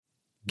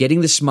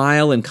Getting the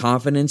smile and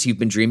confidence you've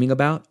been dreaming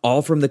about,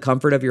 all from the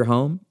comfort of your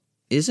home,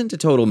 isn't a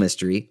total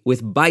mystery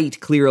with Byte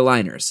clear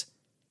aligners.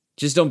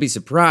 Just don't be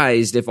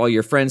surprised if all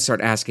your friends start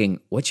asking,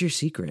 "What's your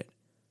secret?"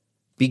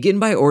 Begin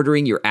by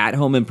ordering your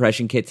at-home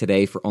impression kit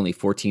today for only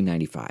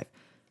 $14.95.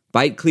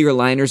 Byte clear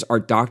aligners are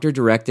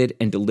doctor-directed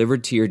and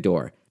delivered to your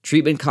door.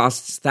 Treatment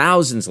costs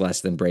thousands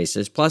less than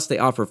braces, plus they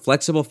offer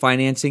flexible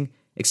financing,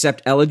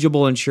 accept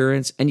eligible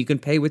insurance, and you can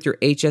pay with your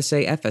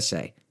HSA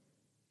FSA.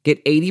 Get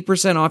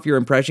 80% off your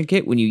impression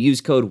kit when you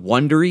use code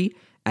WONDERY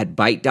at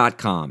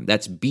Byte.com.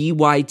 That's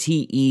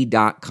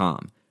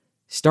BYTE.com.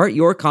 Start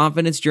your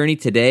confidence journey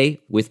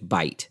today with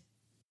Byte.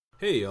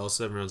 Hey, All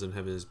 7 Rounds in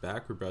Heaven is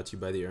back. We're brought to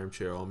you by the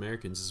Armchair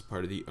All-Americans as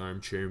part of the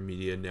Armchair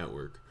Media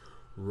Network.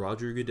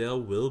 Roger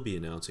Goodell will be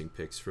announcing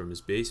picks from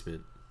his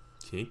basement.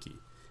 Kinky.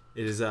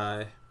 It is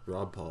I,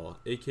 Rob Paul,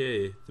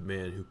 a.k.a. the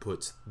man who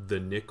puts the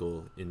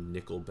nickel in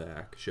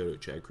Nickelback. Shout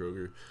out Chad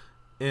Kroger.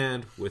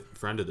 And with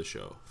friend of the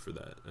show for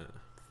that,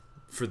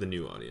 for the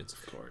new audience.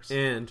 Of course.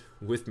 And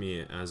with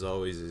me, as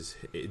always, is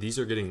these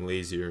are getting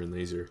lazier and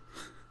lazier.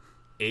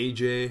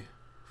 AJ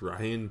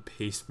Ryan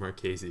Pace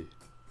Marchese.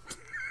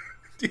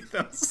 Dude,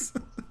 that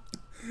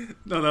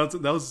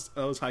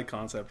was high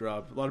concept,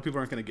 Rob. A lot of people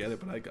aren't going to get it,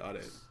 but I got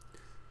it.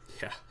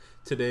 Yeah.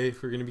 Today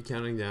we're going to be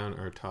counting down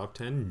our top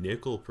 10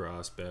 nickel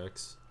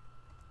prospects.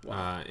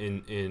 Wow.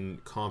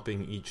 In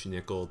comping each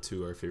nickel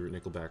to our favorite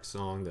Nickelback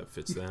song that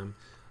fits them.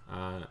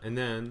 And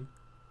then,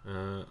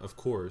 of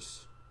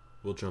course,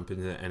 we'll jump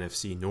into the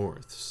NFC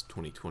North's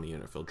 2020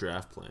 NFL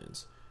draft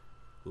plans.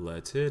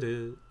 Let's hit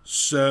it.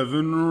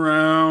 7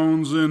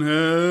 rounds in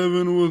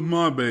heaven with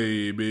my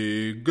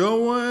baby.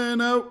 Going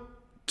out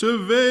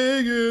to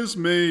Vegas,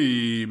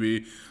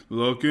 maybe.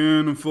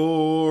 Looking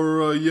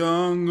for a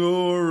young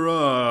or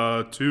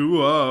a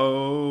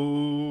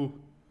 2-0.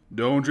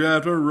 Don't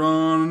draft a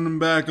running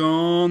back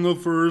on the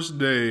first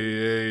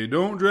day.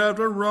 Don't draft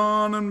a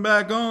running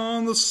back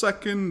on the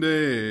second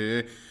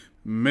day.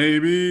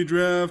 Maybe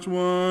draft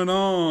one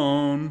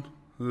on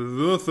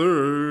the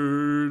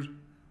third.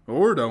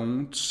 Or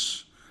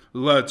don't.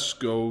 Let's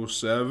go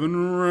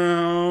 7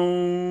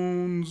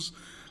 rounds.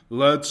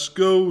 Let's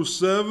go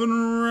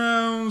 7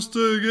 rounds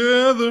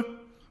together.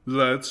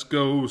 Let's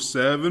go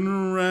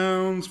 7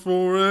 rounds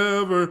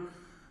forever.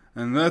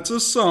 And that's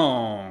a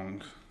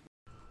song.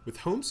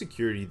 With home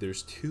security,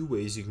 there's 2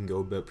 ways you can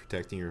go about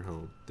protecting your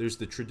home. There's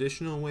the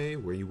traditional way,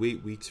 where you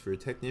wait weeks for a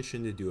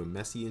technician to do a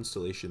messy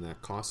installation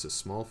that costs a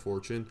small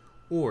fortune,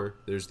 or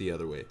there's the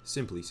other way,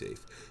 SimpliSafe.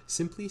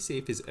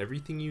 SimpliSafe is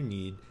everything you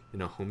need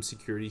in a home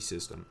security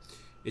system.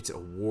 It's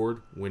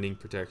award-winning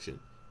protection.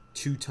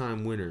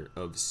 2-time winner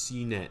of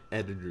CNET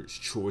Editor's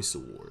Choice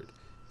Award.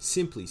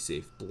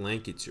 SimpliSafe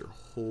blankets your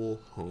whole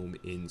home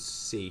in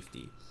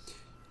safety.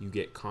 You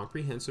get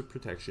comprehensive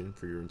protection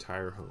for your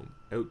entire home.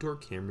 Outdoor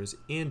cameras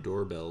and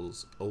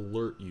doorbells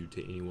alert you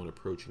to anyone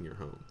approaching your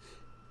home.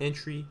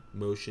 Entry,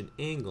 motion,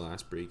 and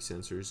glass break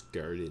sensors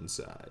guard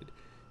inside.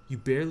 You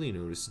barely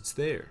notice it's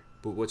there.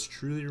 But what's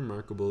truly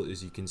remarkable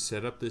is you can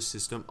set up this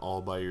system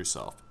all by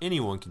yourself.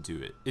 Anyone can do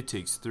it. It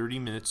takes 30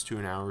 minutes to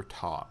an hour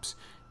tops.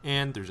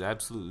 And there's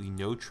absolutely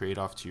no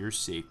trade-off to your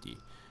safety.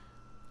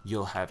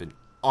 You'll have an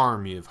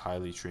army of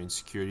highly trained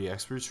security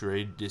experts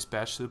ready to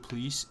dispatch the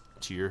police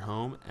to your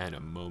home at a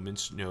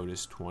moment's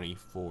notice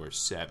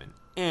 24/7.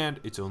 And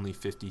it's only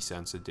 50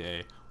 cents a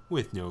day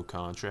with no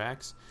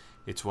contracts.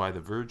 It's why The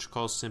Verge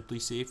calls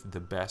SimpliSafe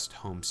the best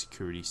home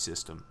security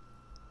system.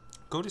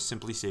 Go to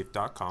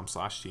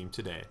SimpliSafe.com/team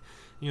today,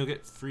 and you'll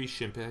get free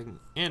shipping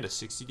and a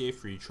 60-day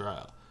free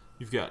trial.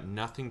 You've got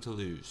nothing to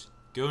lose.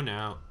 Go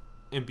now,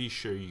 and be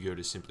sure you go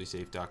to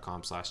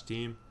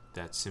SimpliSafe.com/team.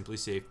 That's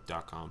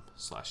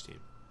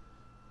SimpliSafe.com/team.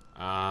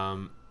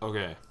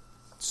 Okay,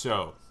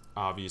 so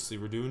obviously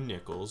we're doing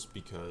nickels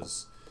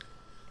because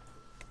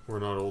we're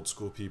not old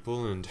school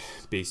people, and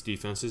base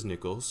defense is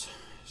nickels.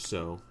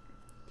 So,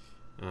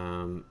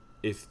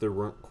 if there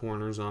weren't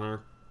corners on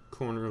our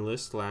corner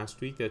list last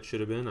week, that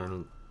should have been. I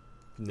don't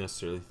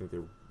necessarily think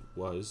there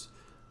was.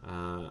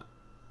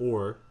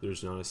 Or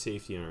there's not a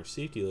safety on our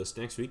safety list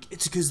next week.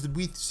 It's because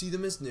we see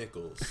them as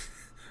nickels.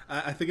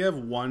 I think I have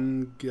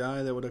one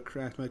guy that would have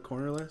cracked my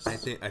corner list. I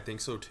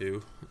think so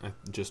too.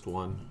 Just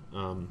one.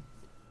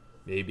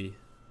 Maybe.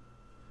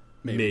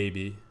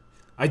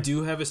 I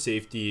do have a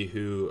safety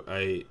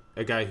a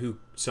guy who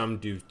some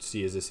do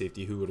see as a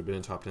safety who would have been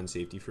a top 10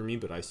 safety for me,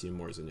 but I see him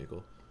more as a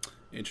nickel.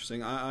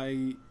 Interesting.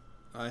 I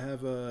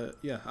have a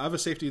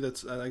safety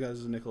that's I got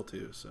as a nickel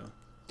too. So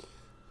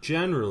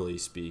generally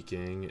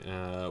speaking,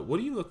 what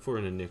do you look for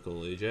in a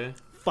nickel, AJ?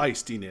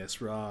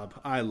 Feistiness, Rob.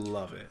 I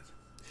love it.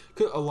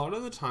 'Cause a lot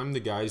of the time,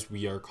 the guys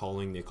we are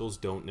calling nickels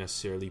don't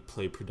necessarily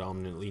play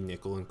predominantly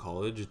nickel in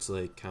college. It's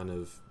like kind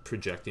of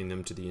projecting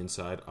them to the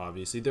inside.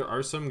 Obviously, there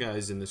are some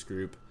guys in this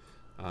group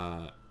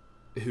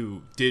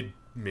who did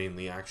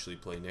mainly actually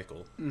play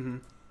nickel. Mm-hmm.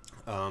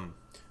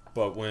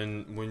 But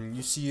when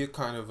you see a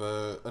kind of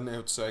an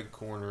outside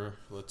corner,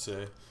 let's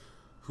say,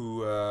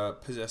 who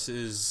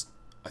possesses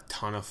a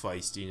ton of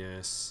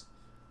feistiness,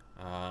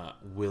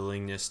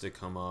 willingness to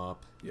come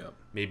up. Yep.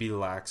 Maybe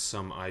lacks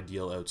some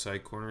ideal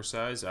outside corner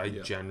size. I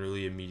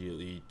generally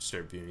immediately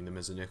start viewing them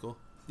as a nickel.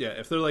 Yeah,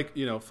 if they're like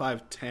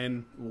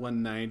 5'10",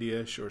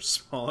 190-ish or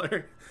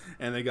smaller,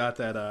 and they got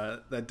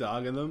that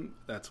dog in them,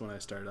 that's when I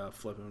start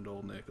flipping them to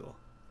old nickel.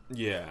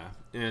 Yeah,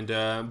 and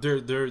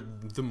they're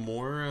the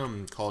more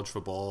college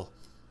football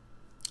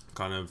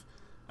kind of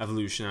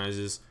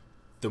evolutionizes,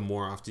 the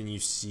more often you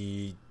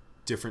see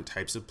different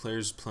types of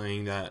players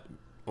playing that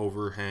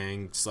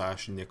overhang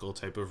 / nickel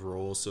type of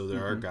role. So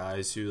there are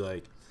guys who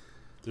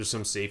there's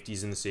some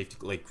safeties in the safety,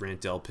 like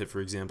Grant Delpit,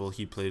 for example.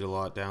 He played a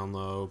lot down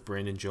low.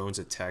 Brandon Jones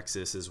at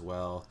Texas as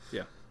well.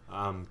 Yeah.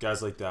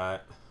 Guys like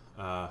that.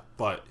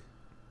 But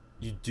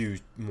you do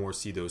more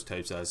see those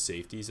types as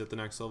safeties at the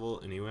next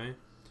level anyway.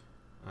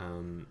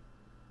 And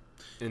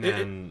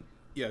then...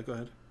 yeah, go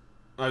ahead.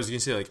 I was going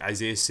to say,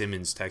 Isaiah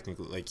Simmons,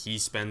 technically. He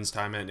spends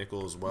time at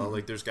nickel as well.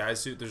 There's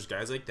guys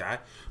like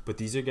that. But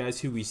these are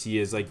guys who we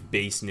see as,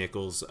 base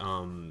nickels,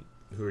 who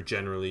are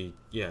generally,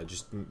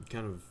 just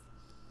kind of...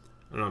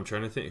 I don't know, I'm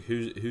trying to think.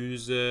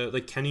 Who's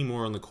Kenny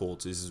Moore on the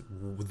Colts is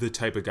the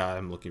type of guy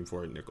I'm looking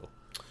for at nickel.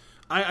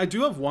 I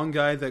do have one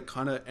guy that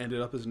kind of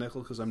ended up as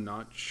nickel because I'm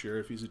not sure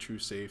if he's a true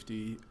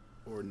safety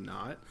or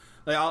not.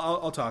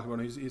 I'll talk about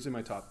him. He's in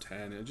my top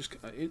 10.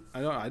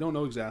 I don't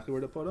know exactly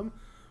where to put him.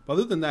 But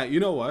other than that, you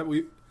know what?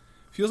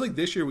 Feels like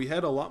this year we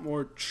had a lot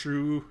more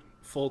true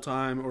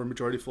full-time or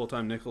majority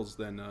full-time nickels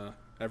than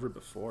ever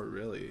before,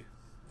 really.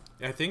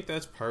 I think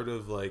that's part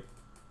of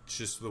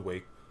just the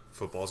way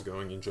football's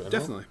going in general.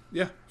 Definitely.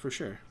 Yeah, for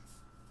sure.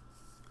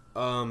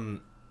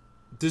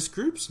 This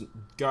group's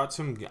got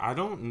some... I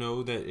don't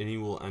know that any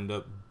will end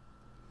up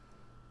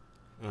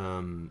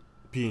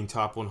being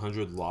top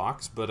 100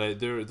 locks, but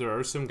there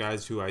are some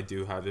guys who I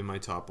do have in my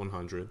top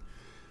 100.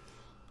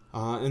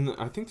 And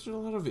I think there's a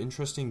lot of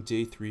interesting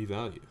day 3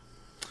 value.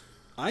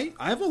 I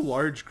have a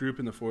large group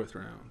in the 4th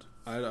round.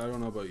 I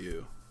don't know about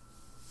you.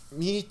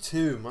 Me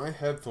too. My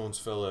headphones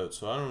fell out,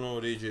 so I don't know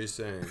what AJ's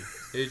saying.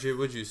 AJ,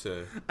 what'd you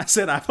say? I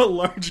said I have a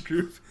large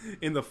group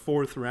in the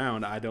 4th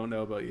round. I don't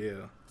know about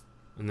you.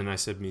 And then I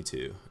said me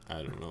too.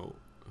 I don't know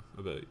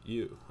about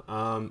you.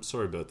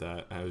 Sorry about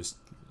that.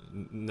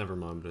 Never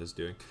mind what I was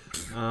doing.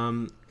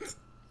 I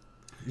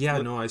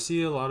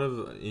see a lot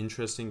of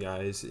interesting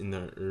guys in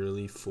the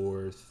early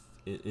 4th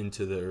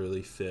into the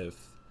early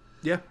 5th.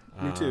 Yeah,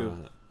 me too.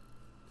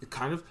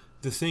 Kind of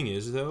the thing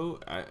is though,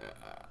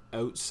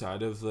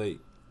 outside of the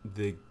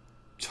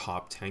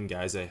top 10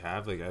 guys I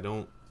have, I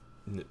don't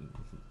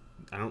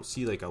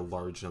see a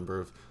large number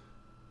of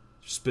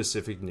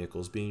specific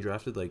nickels being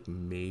drafted.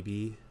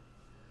 Maybe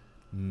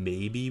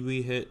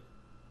we hit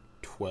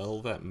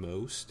 12 at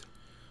most.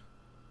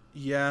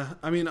 Yeah,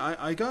 I mean,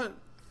 I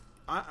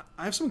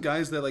have some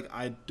guys that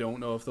I don't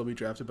know if they'll be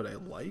drafted, but I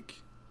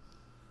like.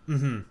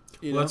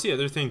 Mm-hmm. That's the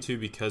other thing too,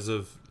 because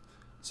of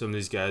some of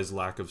these guys'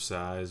 lack of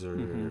size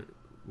or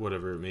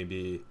whatever it may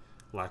be,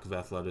 lack of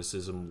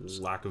athleticism,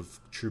 lack of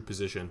true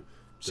position.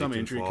 Some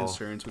injury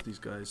concerns with these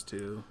guys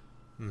too.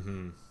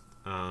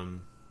 No,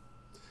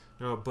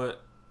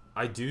 but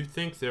I do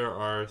think there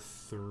are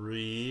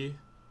 3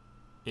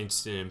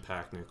 instant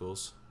impact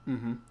nickels.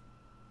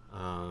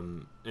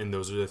 And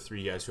those are the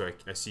 3 guys who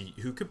I see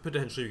who could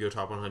potentially go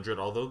top 100.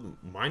 Although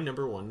my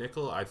number 1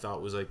 nickel I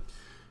thought was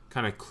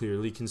kind of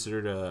clearly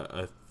considered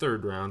a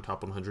 3rd round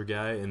top 100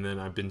 guy, and then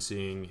I've been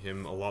seeing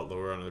him a lot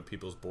lower on other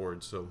people's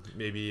boards. So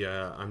maybe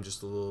I'm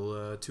just a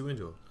little too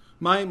into him.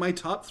 My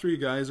top 3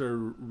 guys are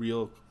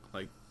real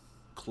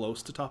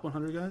close to top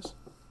 100 guys.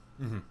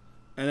 And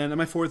then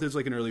my 4th is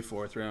an early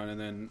 4th round, and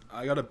then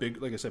I got a big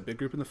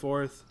group in the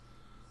 4th.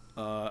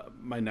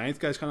 My 9th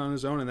guy's kind of on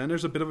his own, and then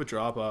there's a bit of a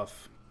drop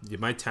off. Yeah,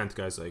 my 10th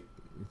guy's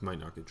might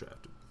not get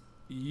drafted.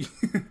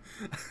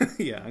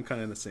 Yeah, I'm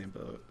kind of in the same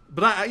boat.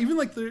 But I even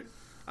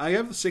I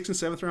have the 6th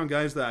and 7th round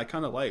guys that I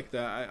kind of like,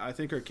 that I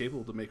think are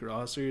capable to make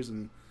rosters.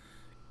 And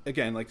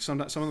again, some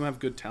of them have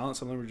good talent,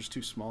 some of them are just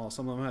too small,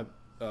 some of them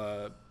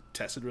have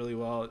tested really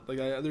well.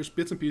 There's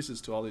bits and pieces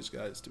to all these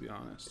guys, to be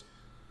honest.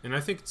 And I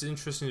think it's an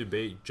interesting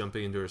debate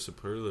jumping into our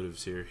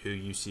superlatives here. Who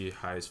you see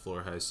highest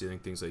floor, highest ceiling,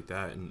 things like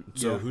that. And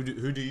so who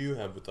do you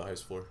have with the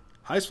highest floor?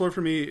 Highest floor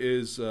for me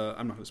is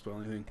I'm not going to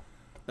spoil anything.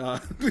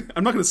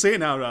 I'm not going to say it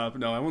now.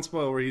 No, I won't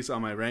spoil where he's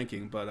on my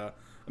ranking. But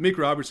Amik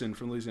Robertson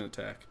from Louisiana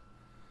Tech.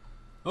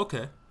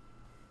 Okay.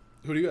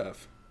 Who do you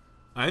have?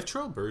 I have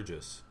Terrell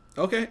Burgess.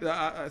 Okay,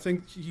 I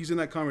think he's in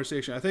that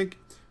conversation. I think.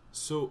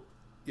 So.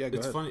 Yeah, go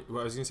ahead. Funny.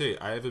 Well, I was going to say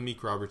I have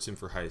Amik Robertson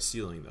for highest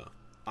ceiling though.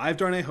 I have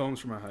Darnay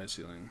Holmes for my highest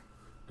ceiling.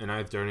 And I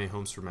have Darnay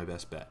Holmes for my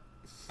best bet.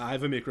 I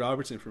have Amik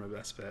Robertson for my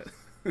best bet.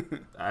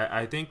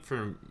 I think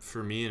for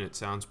me, and it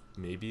sounds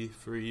maybe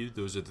for you,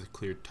 those are the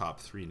clear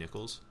top 3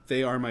 nickels.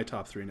 They are my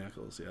top 3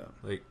 nickels, yeah.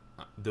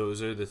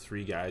 Those are the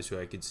 3 guys who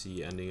I could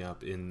see ending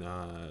up in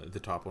the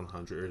top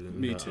 100.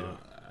 Me too.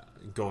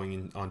 Going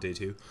in on day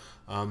 2.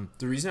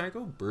 The reason I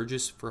go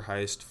Burgess for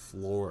highest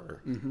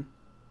floor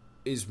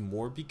is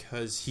more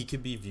because he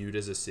could be viewed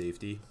as a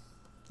safety.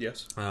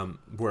 Yes.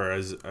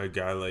 Whereas a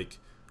guy like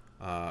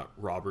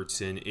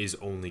Robertson is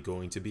only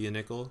going to be a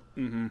nickel.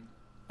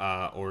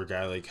 or a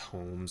guy like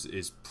Holmes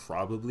is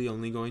probably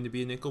only going to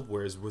be a nickel.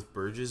 Whereas with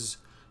Burgess,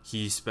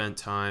 he spent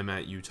time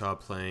at Utah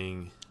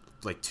playing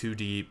like two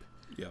deep,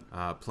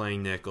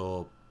 playing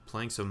nickel,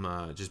 playing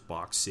some just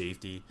box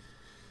safety.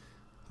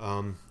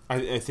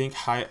 I think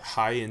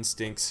high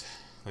instincts,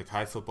 like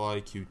high football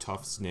IQ,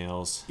 tough as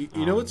nails.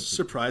 You know what's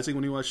surprising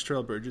when you watch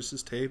Terrell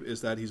Burgess' tape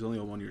is that he's only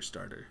a 1-year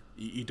starter.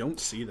 You don't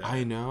see that.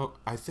 I know.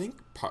 I think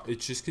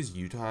it's just because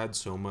Utah had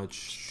so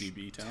much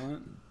DB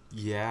talent.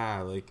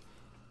 Yeah, like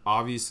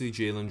obviously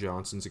Jalen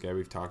Johnson's a guy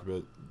we've talked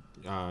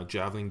about.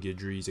 Javelin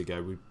Guidry's a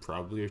guy we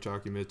probably are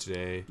talking about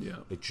today. Yeah.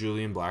 Like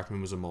Julian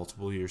Blackman was a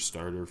multiple-year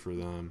starter for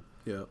them.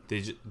 Yeah.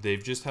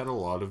 They've just had a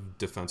lot of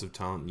defensive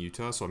talent in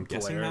Utah, so I'm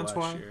guessing that's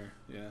why. Year.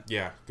 Yeah.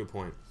 Yeah, good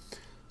point.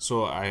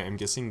 So I'm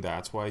guessing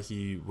that's why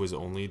he was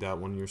only that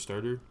 1-year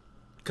starter.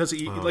 Because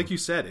like you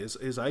said, his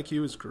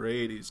IQ is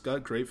great. He's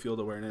got great field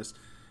awareness.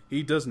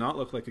 He does not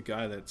look like a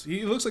guy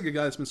he looks like a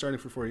guy that's been starting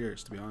for 4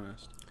 years, to be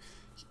honest.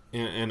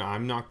 And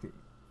I'm not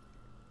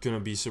gonna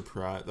be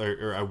surprised,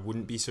 or I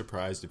wouldn't be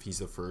surprised if he's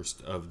the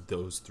first of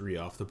those three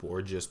off the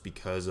board, just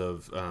because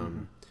of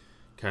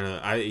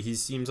he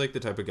seems like the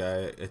type of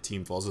guy a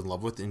team falls in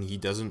love with, and he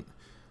doesn't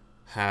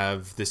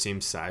have the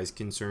same size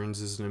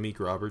concerns as Namik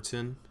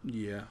Robertson.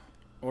 Yeah,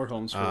 or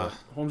Holmes.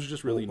 Holmes is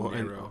just really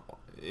narrow.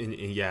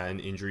 An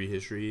injury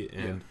history,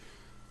 and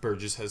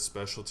Burgess has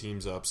special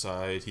teams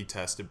upside. He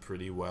tested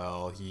pretty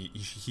well.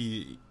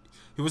 He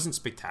wasn't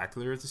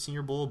spectacular at the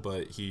Senior Bowl,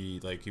 but he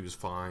was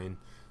fine.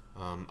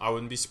 I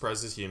wouldn't be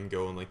surprised to see him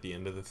go in like the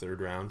end of the third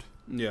round.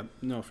 Yeah,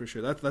 no, for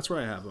sure. That's where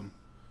I have him.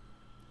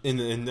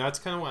 And that's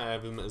kind of why I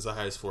have him as the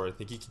highest floor. I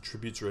think he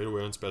contributes right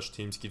away on special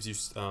teams, gives you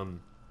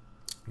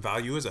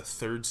value as a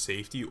third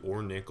safety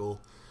or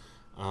nickel,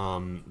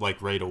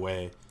 like right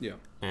away. Yeah.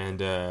 And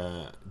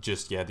the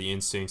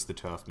instincts, the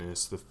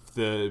toughness,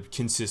 the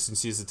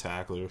consistency as a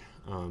tackler.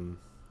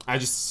 I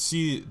just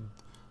see,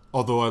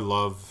 although I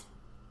love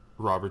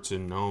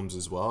Robertson and Holmes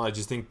as well, I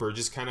just think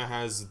Burgess kind of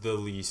has the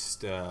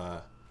least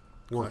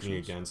working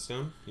against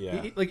him.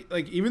 Yeah.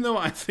 Like even though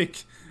I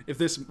think if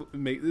this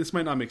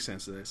might not make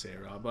sense that I say it,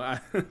 Rob,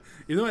 but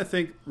even though I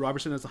think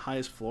Robertson has the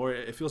highest floor,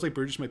 it feels like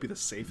Burgess might be the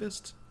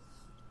safest.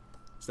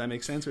 Does that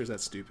make sense, or is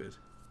that stupid?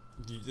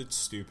 It's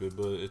stupid,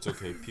 but it's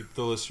okay.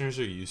 The listeners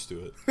are used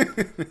to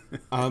it.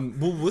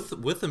 Well,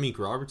 with Amik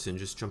Robertson,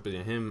 just jumping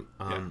at him,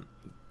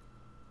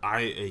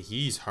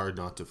 he's hard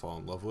not to fall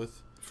in love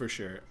with. For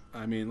sure.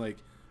 I mean, like,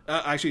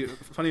 actually,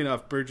 funny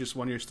enough, Burgess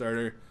 1-year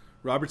starter.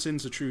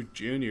 Robertson's a true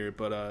junior,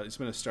 but he's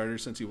been a starter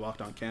since he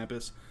walked on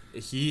campus.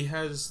 He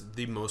has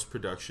the most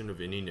production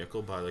of any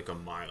nickel by like a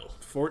mile.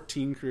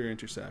 14 career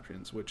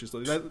interceptions, which is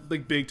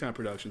like big time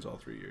productions all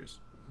 3 years.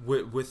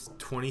 With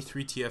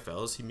 23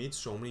 TFLs, he made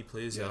so many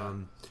plays. Yeah.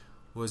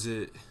 Was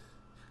it?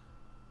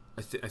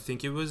 I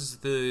think it was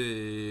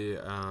the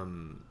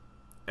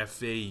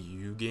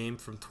FAU game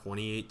from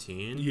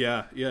 2018.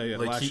 Yeah.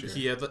 Like last year.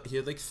 he had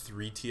like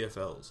 3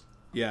 TFLs.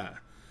 Yeah.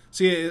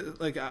 See,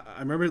 like I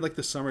remember like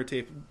the summer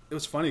tape. It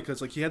was funny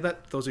because like he had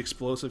those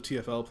explosive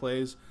TFL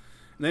plays,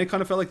 and then it kind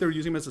of felt like they were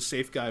using him as a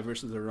safe guy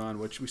versus the run,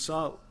 which we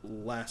saw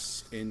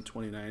less in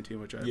 2019,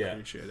 which I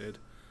appreciated.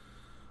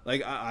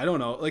 Like I don't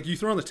know, like you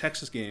throw on the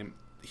Texas game,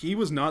 he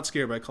was not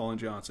scared by Colin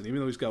Johnson, even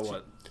though he's got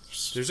what.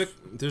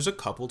 There's a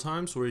couple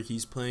times where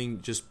he's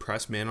playing just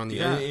press man on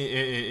the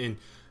and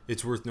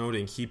it's worth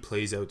noting he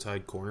plays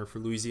outside corner for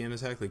Louisiana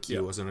Tech. Like he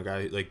wasn't a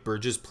guy like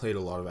Burgess played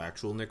a lot of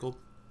actual nickel.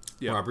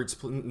 Yeah. Roberts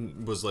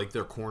was like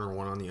their corner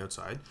one on the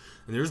outside.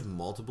 And there's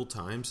multiple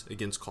times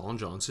against Colin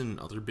Johnson and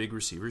other big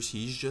receivers,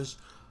 he's just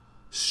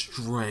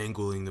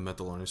strangling them at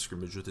the line of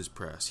scrimmage with his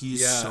press.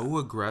 He's so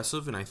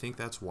aggressive, and I think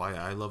that's why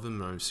I love him,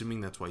 and I'm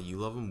assuming that's why you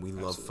love him. We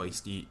love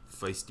feisty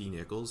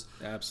nickels.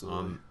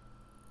 Absolutely.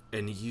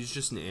 And he's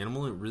just an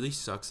animal. It really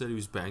sucks that he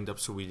was banged up,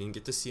 so we didn't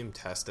get to see him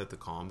test at the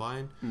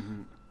combine.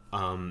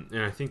 Mm-hmm.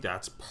 And I think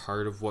that's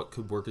part of what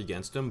could work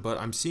against him. But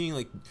I'm seeing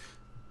like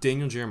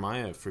Daniel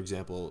Jeremiah, for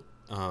example,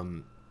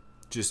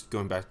 just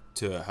going back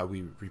to how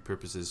we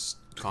repurpose his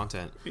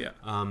content. Yeah.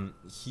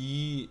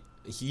 He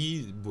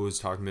was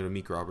talking about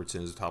Amik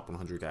Robertson as a top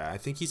 100 guy. I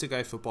think he's a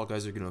guy football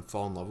guys are going to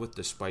fall in love with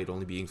despite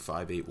only being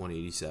 5'8",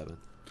 187.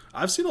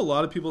 I've seen a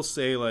lot of people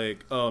say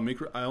like, "Oh,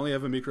 I only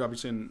have Amik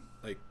Robertson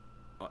like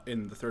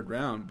in the third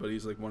round, but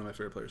he's like one of my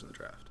favorite players in the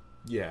draft."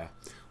 Yeah.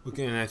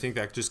 Okay, and I think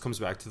that just comes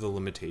back to the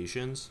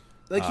limitations.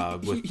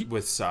 Like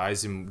with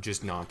size and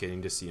just not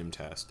getting to see him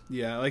test.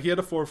 Yeah, like he had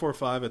a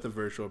 4.45 at the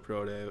virtual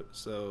pro day,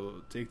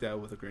 so take that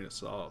with a grain of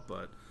salt.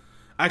 But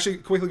actually,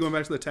 quickly going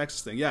back to the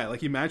Texas thing, yeah,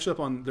 like he matched up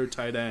on their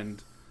tight end.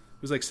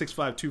 It was like 6'5",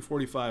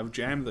 245,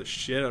 jammed the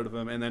shit out of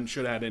him, and then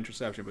should have had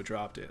interception but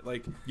dropped it.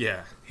 Like,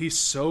 yeah, he's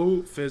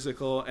so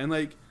physical, and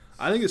like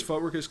I think his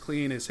footwork is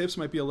clean. His hips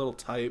might be a little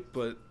tight,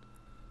 but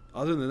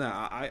other than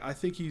that, I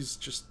think he's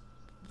just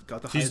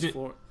got the highest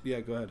floor. Yeah,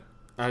 go ahead.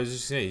 I was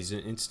just saying, he's an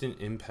instant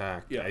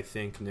impact, I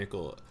think,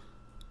 nickel.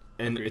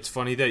 And Agreed. It's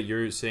funny that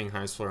you're saying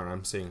highest floor and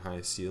I'm saying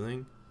highest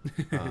ceiling.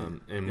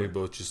 And we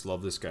both just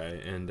love this guy.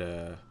 And,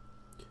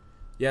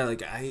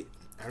 like, I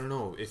I don't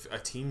know, if a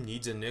team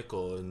needs a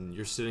nickel and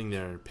you're sitting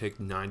there and pick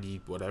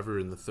 90 whatever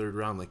in the third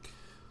round, like,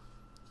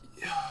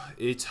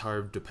 it's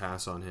hard to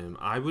pass on him.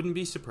 I wouldn't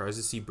be surprised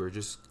to see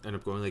Burgess end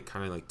up going like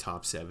kind of like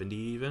top 70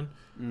 even.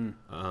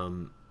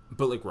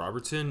 But like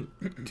Robertson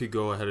could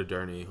go ahead of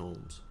Darnay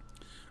Holmes.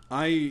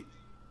 I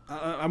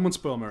won't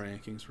spoil my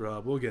rankings,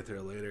 Rob. We'll get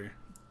there later.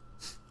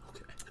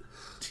 Okay.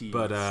 Tease.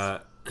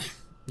 But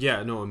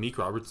yeah, no, Amik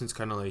Robertson's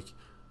kind of like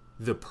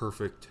the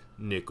perfect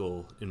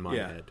nickel in my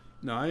head.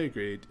 No, I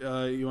agree.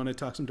 You want to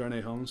talk some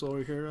Darnay Holmes while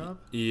we're here, Rob?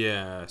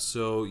 Yeah.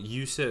 So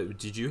you said,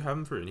 did you have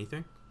him for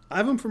anything? I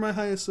have him for my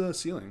highest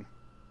ceiling.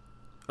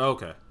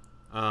 Okay.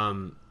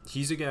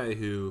 He's a guy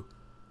who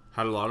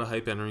had a lot of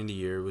hype entering the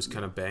year, was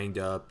kind of banged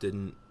up,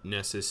 didn't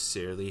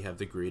necessarily have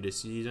the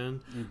greatest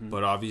season,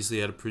 but obviously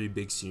had a pretty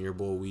big Senior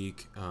Bowl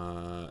week,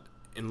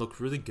 and looked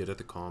really good at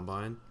the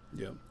Combine.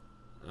 Yeah.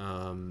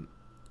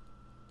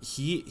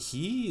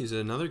 He is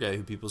another guy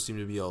who people seem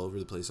to be all over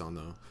the place on,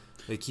 though.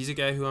 Like, he's a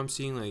guy who I'm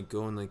seeing, like,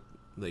 going,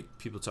 like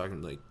people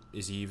talking, like,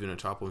 is he even a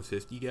top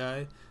 150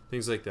 guy?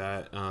 Things like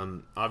that.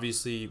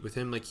 Obviously, with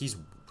him, like, he's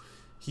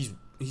 5'10",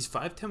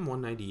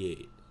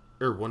 198,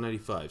 or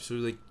 195, so,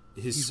 like,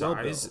 his he's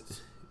size...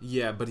 well-built.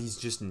 Yeah, but he's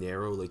just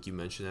narrow, like you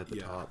mentioned at the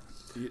top.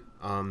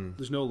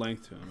 There's no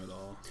length to him at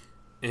all.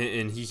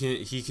 And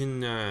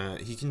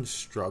he can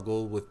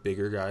struggle with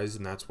bigger guys,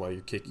 and that's why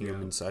you're kicking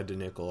him inside the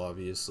nickel,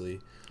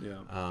 obviously.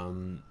 Yeah.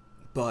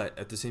 But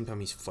at the same time,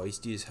 he's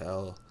feisty as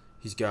hell.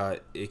 He's got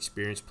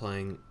experience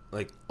playing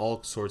like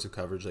all sorts of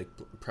coverage, like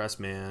press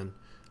man,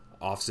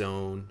 off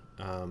zone.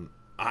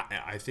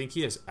 I think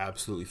he has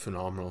absolutely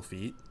phenomenal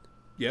feet.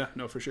 Yeah,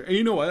 no, for sure. And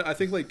you know what? I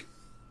think like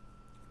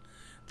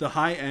the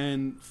high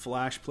end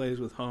flash plays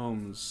with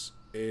Holmes,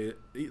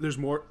 there's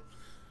more.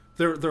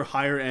 They're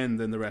higher end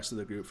than the rest of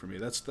the group for me.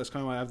 That's kind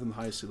of why I have them the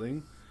highest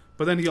ceiling.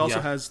 But then he also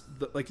has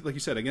like you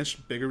said,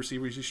 against bigger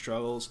receivers he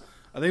struggles.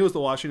 I think it was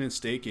the Washington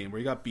State game where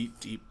he got beat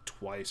deep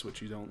twice,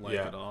 which you don't like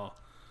at all.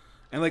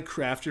 And like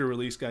craftier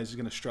release guys is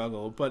going to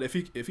struggle. But if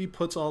he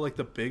puts all like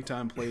the big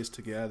time plays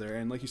together,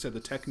 and like you said, the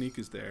technique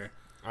is there.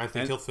 I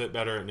think he'll fit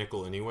better at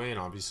nickel anyway. And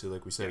obviously,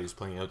 like we said, he's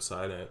playing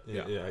outside at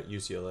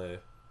UCLA.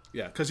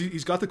 Yeah, because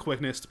he's got the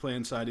quickness to play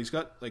inside. He's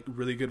got like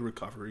really good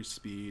recovery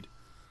speed.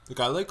 Look,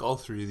 I like all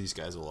three of these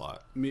guys a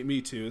lot.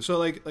 Me too. So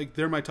like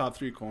they're my top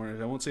three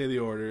corners. I won't say the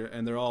order,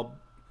 and they're all.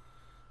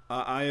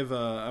 I have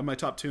my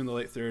top two in the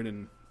late third,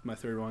 and my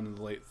third one in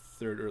the late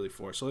third, early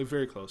fourth. So like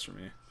very close for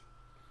me.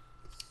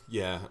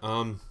 Yeah.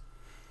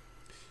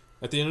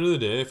 At the end of the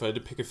day, if I had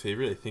to pick a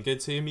favorite, I think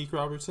I'd say Amik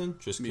Robertson,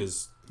 just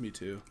because. Me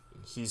too.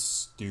 He's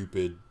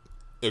stupid,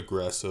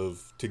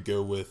 aggressive to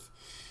go with.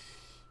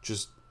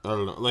 Just I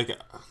don't know, like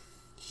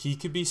he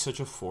could be such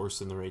a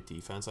force in the right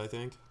defense. I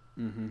think.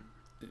 Mm-hmm.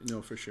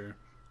 No, for sure.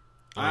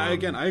 I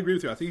agree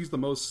with you. I think he's the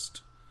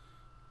most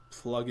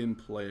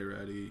plug-and-play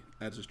ready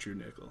as a true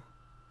nickel.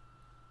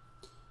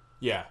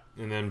 Yeah,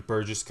 and then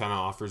Burgess kind of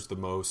offers the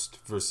most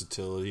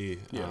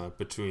versatility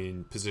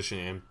between position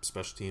and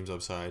special teams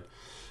upside.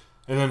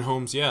 And then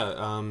Holmes,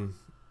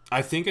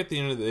 I think at the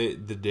end of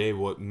the day,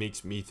 what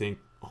makes me think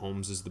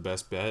Holmes is the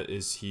best bet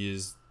is he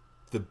is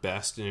the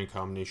best in a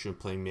combination of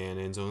playing man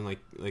and zone.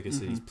 Like I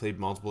said, he's played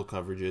multiple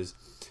coverages.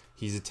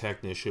 He's a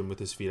technician with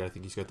his feet. I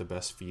think he's got the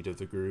best feet of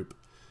the group.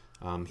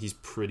 He's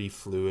pretty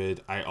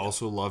fluid. I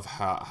also love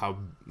how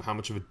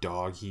much of a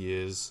dog he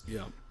is.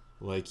 Yeah.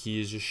 Like,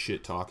 he is just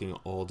shit talking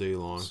all day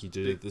long. He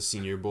did it at the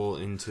Senior Bowl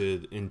into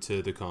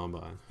the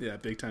Combine. Yeah,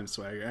 big time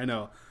swagger. I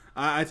know.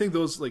 I think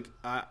those it'd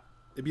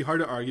be hard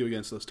to argue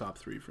against those top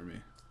three for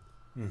me.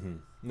 Mm-hmm.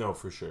 No,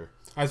 for sure.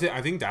 I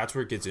think that's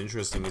where it gets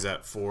interesting, is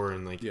at 4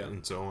 and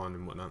and so on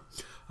and whatnot.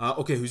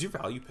 Okay, who's your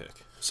value pick?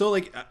 So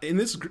in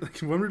this,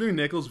 when we're doing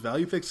nickels,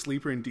 value pick,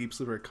 sleeper, and deep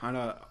sleeper are kind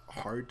of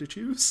hard to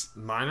choose.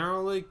 Mine are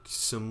all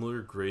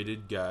similar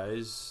graded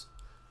guys,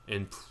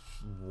 and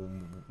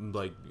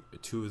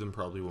two of them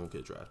probably won't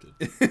get drafted.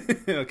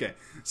 Okay,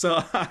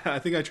 so I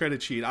think I try to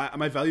cheat.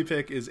 My value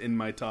pick is in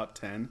my top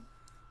 10,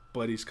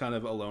 but he's kind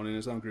of alone in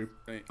his own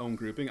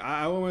grouping.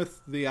 I went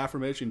with the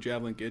aforementioned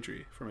Javelin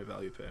Guidry for my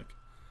value pick.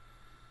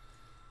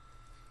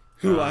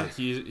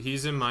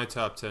 He's in my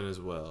top 10 as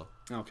well.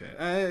 Okay,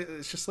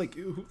 it's just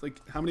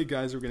how many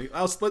guys are we gonna?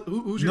 I'll split.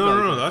 Who's your?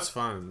 No, that's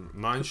fine.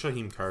 Mine's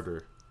Shaheem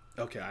Carter.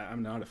 Okay,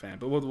 I'm not a fan,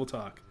 but we'll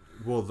talk.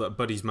 Well,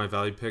 but he's my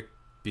value pick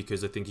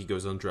because I think he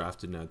goes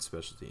undrafted and adds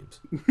special teams.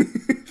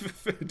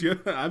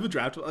 I have a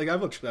draft. I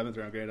have a 7th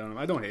round grade on him.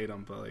 I don't hate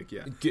him, but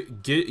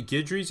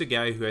Guidry's a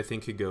guy who I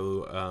think could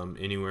go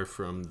anywhere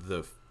from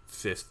the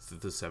 5th to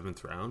the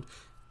 7th round.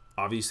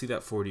 Obviously,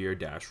 that 40-yard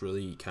dash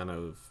really kind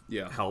of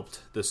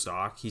helped the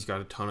stock. He's got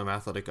a ton of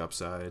athletic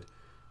upside.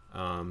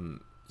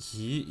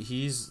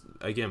 He's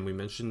again, we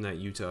mentioned that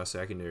Utah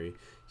secondary.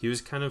 He was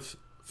kind of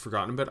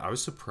forgotten about. I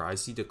was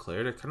surprised he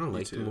declared. I kind of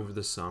liked him over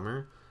the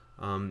summer.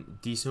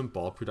 Decent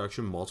ball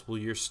production, multiple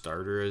year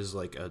starter as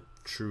a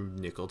true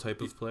nickel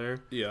type of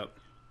player. Yeah.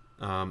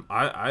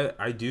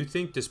 I do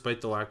think,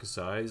 despite the lack of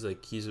size,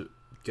 he's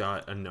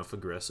got enough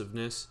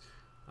aggressiveness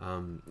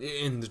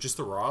And just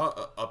the raw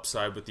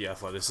upside with the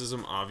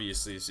athleticism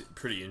obviously is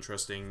pretty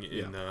interesting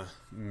in the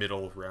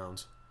middle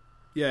rounds.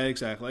 Yeah,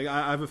 exactly. Like,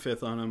 I have a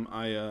fifth on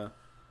him.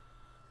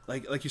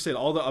 Like you said,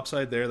 all the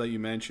upside there that you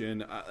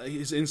mentioned,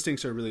 his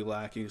instincts are really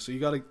lacking. So you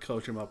got to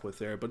coach him up with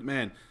there. But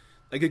man,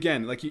 like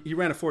again, like he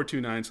ran a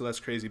 4.29, so that's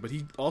crazy. But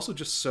he also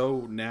just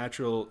so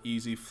natural,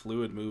 easy,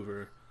 fluid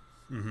mover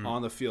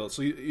on the field.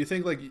 So you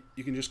think like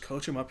you can just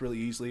coach him up really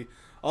easily.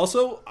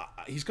 Also,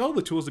 he's got all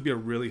the tools to be a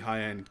really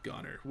high end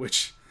gunner,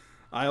 which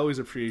I always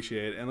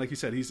appreciate. And like you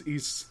said,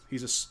 he's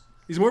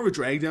more of a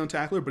drag down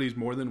tackler, but he's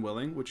more than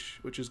willing, which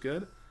is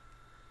good.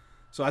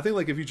 So I think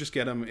like if you just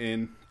get him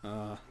in,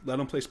 let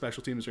him play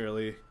special teams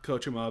early,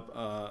 coach him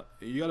up,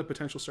 you got a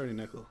potential starting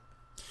nickel.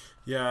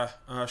 Yeah,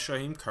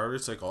 Shaheem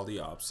Carter's like all the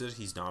opposite.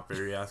 He's not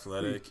very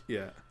athletic.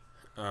 Yeah.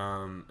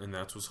 And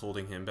that's what's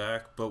holding him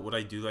back. But what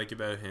I do like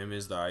about him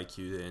is the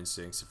IQ, the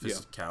instincts, the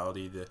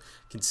physicality, the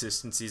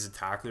consistency as a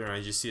tackler, and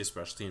I just see a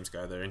special teams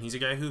guy there. And he's a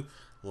guy who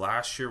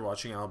last year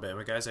watching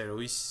Alabama guys, I'd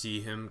always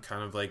see him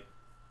kind of like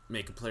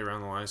make a play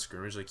around the line of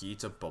scrimmage, like he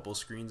eats up bubble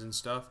screens and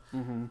stuff,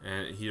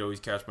 and he'd always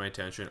catch my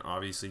attention.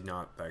 Obviously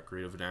not that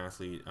great of an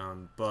athlete,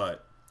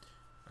 but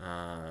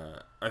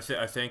I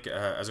think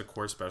as a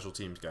core special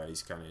teams guy,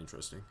 he's kind of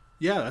interesting.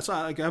 Yeah, that's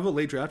like I have a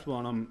late draftable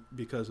on him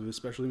because of his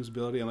special teams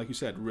ability, and like you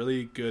said,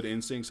 really good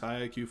instincts,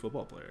 high IQ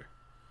football player.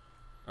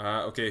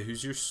 Okay,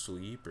 who's your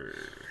sleeper?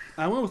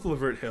 I went with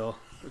Lavert Hill,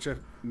 which I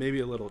maybe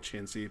a little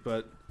chintzy,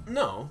 but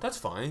no, that's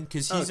fine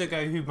because he's a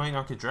guy who might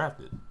not get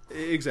drafted.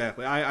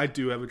 Exactly. I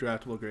do have a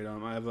draftable grade on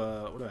him. I have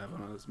what do I have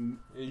on him?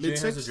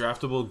 AJ has a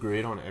draftable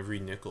grade on every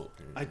nickel.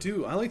 I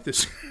do. I like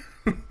this.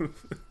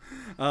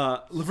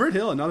 Lavert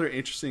Hill, another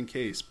interesting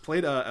case.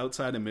 Played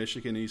outside of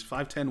Michigan. He's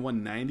 5'10",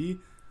 190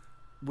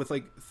 with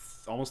like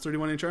almost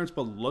 31-inch arms,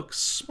 but looks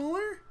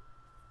smaller,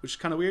 which is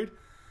kind of weird.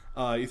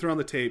 You throw on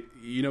the tape,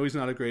 you know he's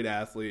not a great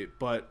athlete,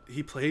 but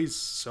he plays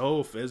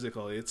so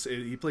physical.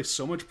 He plays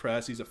so much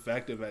press. He's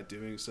effective at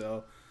doing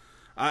so.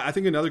 I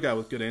think another guy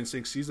with good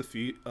instincts, sees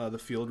the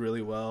field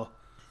really well,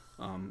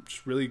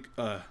 just really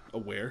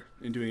aware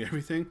in doing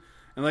everything.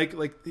 And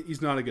like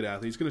he's not a good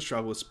athlete. He's going to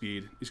struggle with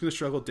speed. He's going to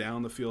struggle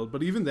down the field.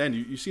 But even then,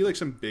 you see like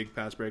some big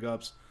pass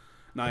breakups,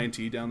 an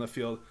INT down the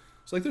field.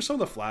 So like there's some of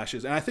the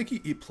flashes, and I think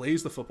he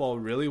plays the football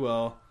really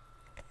well.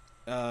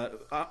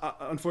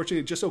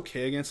 Unfortunately, just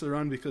okay against the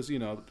run because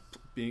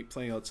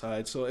playing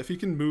outside. So if he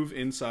can move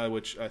inside,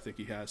 which I think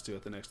he has to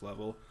at the next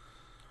level,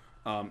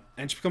 and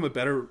just become a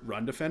better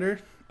run defender,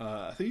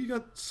 I think you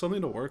got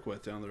something to work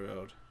with down the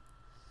road.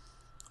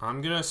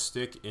 I'm gonna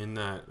stick in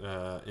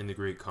that in the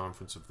great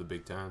conference of the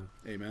Big Ten.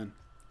 Amen.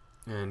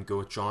 And go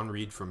with John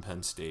Reed from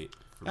Penn State.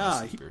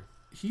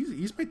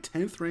 He's my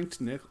 10th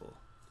ranked nickel.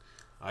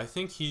 I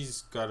think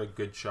he's got a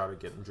good shot at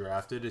getting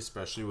drafted,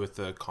 especially with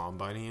the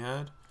combine he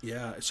had.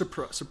 Yeah,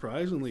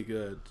 surprisingly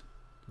good.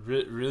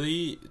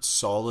 Really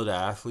solid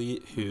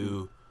athlete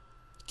who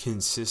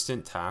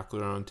consistent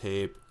tackler on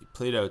tape. He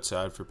played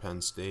outside for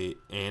Penn State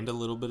and a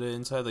little bit of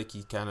inside. Like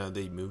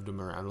they moved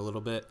him around a little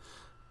bit.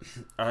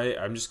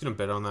 I'm just gonna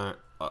bet on that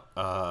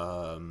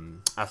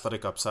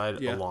athletic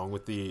upside along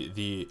with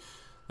the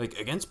like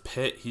against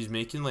Pitt. He's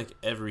making like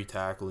every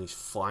tackle. He's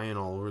flying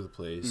all over the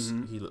place.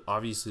 He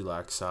obviously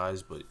lacks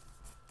size, but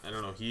I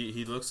don't know.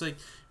 He looks like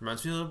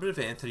reminds me a little bit of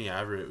Anthony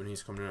Averett when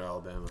he's coming to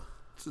Alabama.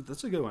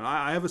 That's a good one.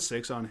 I have a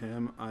 6 on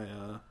him.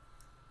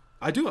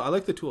 I do. I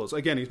like the tools.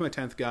 Again, he's my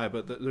 10th guy,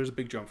 but there's a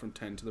big jump from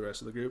 10 to the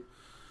rest of the group.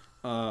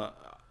 No,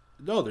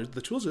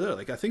 the tools are there.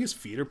 Like I think his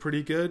feet are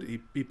pretty good.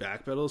 He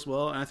backpedals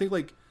well, and I think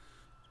like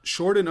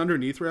short and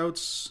underneath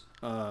routes,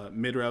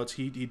 mid routes,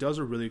 he does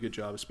a really good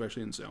job,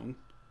 especially in zone,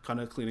 kind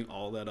of cleaning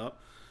all that up.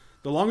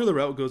 The longer the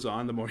route goes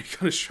on, the more he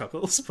kind of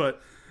struggles.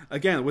 But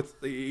again,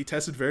 he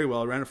tested very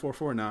well. Ran a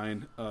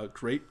 4.49,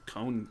 great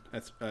cone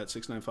at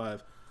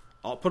 6.95.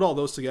 I'll put all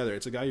those together.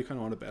 It's a guy you kind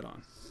of want to bet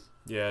on.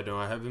 Yeah, no,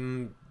 I have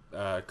him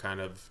kind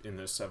of in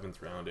the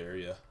 7th round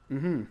area.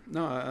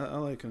 No, I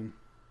like him.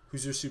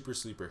 Who's your super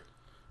sleeper?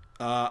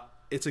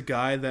 It's a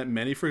guy that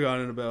many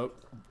forgotten about.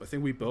 I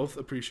think we both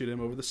appreciate him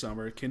over the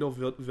summer. Kendall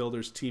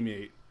Vilder's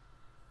teammate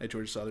at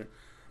Georgia Southern,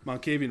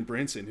 Monkavian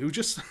Brinson, who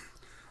just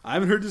I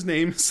haven't heard his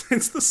name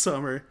since the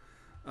summer,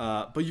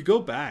 but you go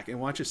back and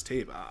watch his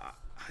tape. I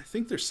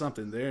think there's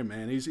something there,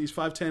 man. He's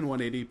 5'10",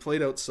 180,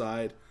 played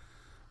outside,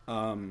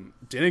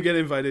 didn't get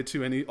invited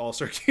to any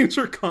All-Star games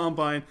or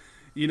combine.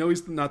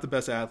 He's not the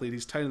best athlete.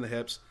 He's tight in the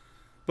hips,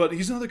 but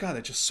he's another guy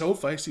that's just so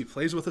feisty.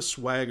 Plays with a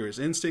swagger. His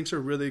instincts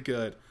are really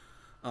good.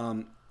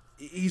 I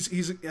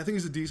think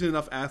he's a decent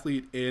enough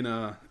athlete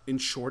in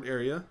short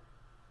area,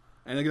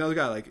 and like another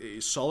guy like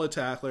a solid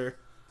tackler,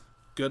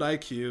 good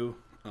IQ,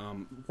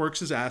 works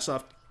his ass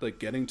off like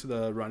getting to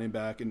the running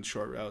back in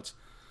short routes.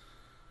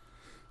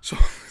 So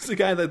it's a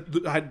guy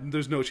that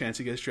there's no chance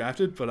he gets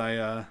drafted, but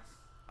I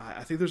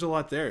think there's a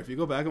lot there. If you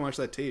go back and watch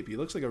that tape, he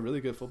looks like a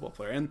really good football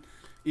player, and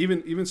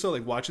even so,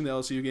 like watching the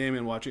LSU game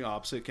and watching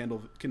opposite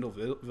Kendall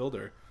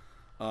Vilder,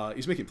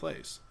 he's making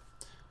plays.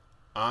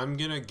 I'm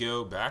going to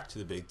go back to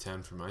the Big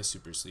Ten for my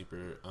super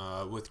sleeper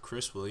with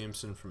Chris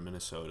Williamson from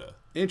Minnesota.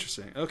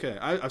 Interesting. Okay.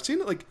 I've seen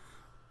like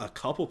a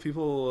couple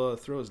people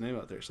throw his name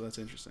out there, so that's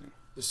interesting.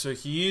 So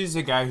he's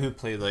a guy who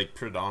played like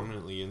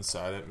predominantly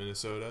inside at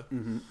Minnesota.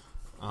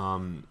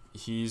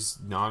 He's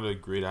not a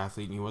great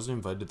athlete, and he wasn't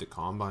invited to the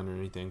combine or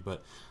anything,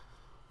 but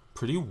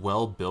pretty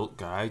well built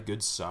guy,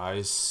 good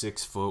size,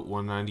 6 foot,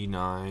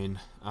 199.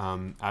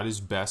 At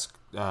his best,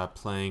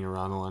 playing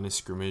around the line of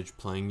scrimmage,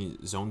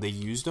 playing zone. They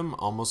used him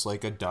almost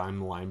like a dime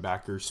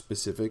linebacker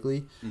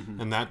specifically,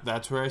 and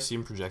that's where I see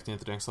him projecting at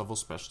the next level.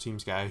 Special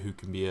teams guy who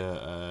can be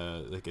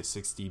a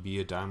 6 DB,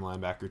 a dime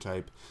linebacker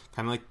type,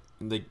 kind of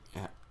like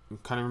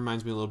kind of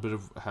reminds me a little bit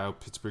of how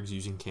Pittsburgh's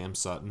using Cam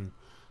Sutton.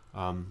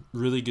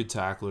 Really good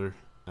tackler,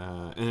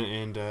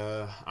 and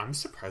I'm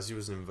surprised he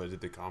wasn't invited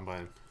to the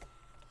combine.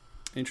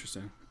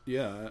 Interesting.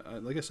 Yeah,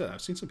 like I said,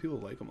 I've seen some people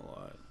like him a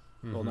lot.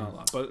 Well, not a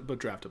lot, but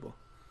draftable.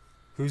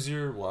 Who's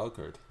your wild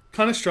card?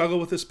 Kind of struggle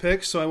with this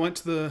pick, so I went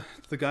to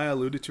the guy I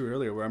alluded to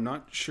earlier, where I'm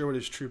not sure what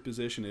his true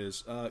position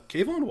is.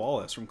 Kayvon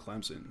Wallace from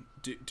Clemson.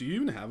 Do you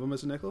even have him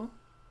as a nickel?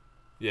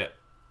 Yeah.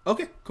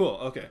 Okay, cool.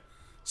 Okay,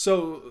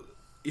 so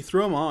you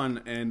threw him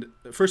on, and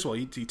first of all,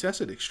 he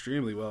tested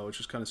extremely well, which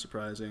is kind of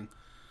surprising.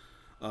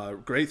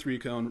 Great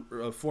 3-cone,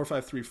 4.5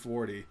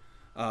 340.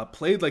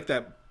 Played like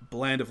that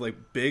blend of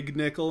like big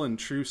nickel and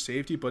true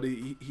safety, but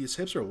his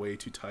hips are way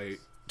too tight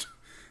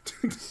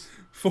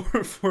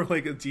for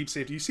like a deep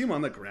safety. You see him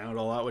on the ground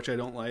a lot, which I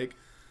don't like.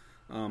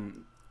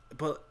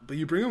 But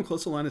you bring him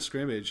close to the line of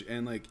scrimmage,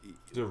 and like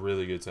he's a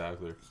really good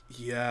tackler.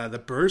 Yeah, the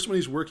burst when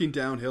he's working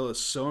downhill is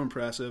so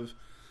impressive.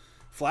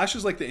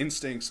 Flashes like the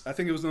instincts. I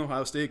think it was in the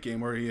Ohio State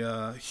game where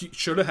he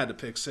should have had to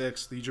pick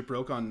 6. He just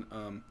broke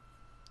on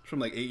from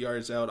like 8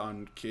 yards out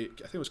on I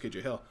think it was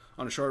KJ Hill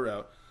on a short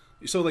route.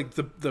 So like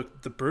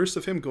the burst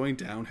of him going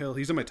downhill,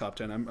 he's in my top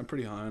 10. I'm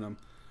pretty high on him.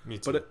 Me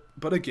too.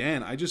 But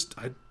again,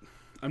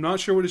 I'm not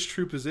sure what his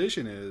true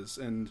position is,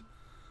 and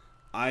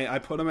I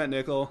put him at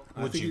nickel.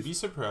 Would you be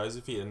surprised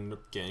if he ended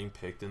up getting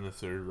picked in the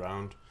 3rd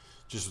round,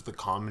 just with the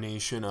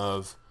combination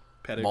of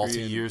pedigree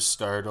multi-year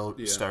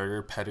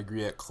starter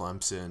pedigree at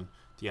Clemson,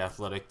 the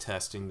athletic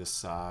testing, the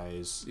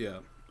size? Yeah,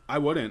 I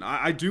wouldn't.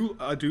 I do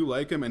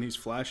like him, and he's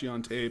flashy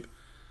on tape.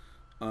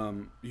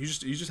 You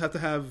just have to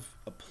have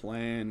a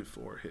plan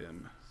for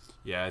him.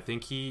 Yeah, I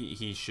think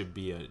he should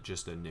be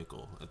just a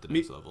nickel at the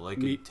next level. Like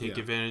take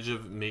advantage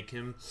of, make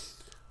him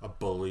a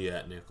bully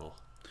at nickel.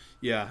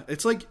 Yeah,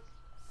 it's like,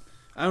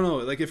 I don't know,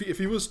 like if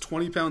he was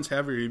 20 pounds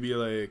heavier, he'd be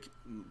like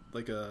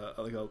a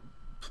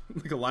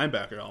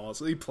linebacker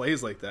almost. He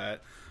plays like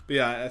that. But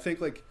yeah, I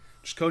think like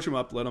just coach him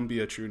up, let him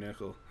be a true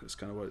nickel. Is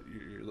kind of what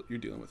you're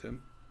dealing with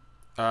him.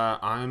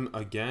 I'm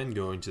again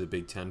going to the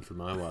Big Ten for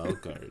my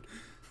wild card.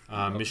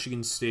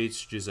 Michigan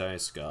State's Josiah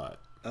Scott.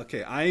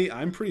 Okay,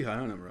 I'm pretty high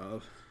on him,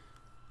 Rob.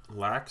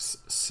 Lacks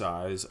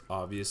size,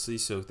 obviously,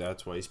 so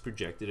that's why he's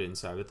projected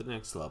inside at the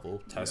next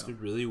level.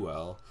 Tested really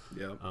well.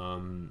 Yeah.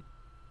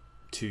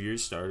 2-year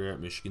starter at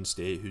Michigan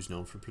State, who's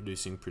known for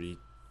producing pretty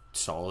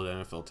solid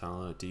NFL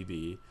talent at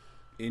DB.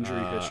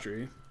 Injury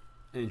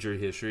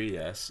history,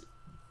 yes.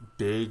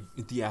 Big,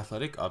 the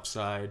athletic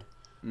upside.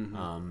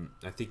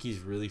 I think he's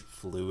really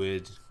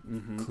fluid,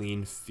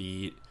 clean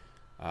feet.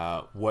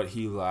 What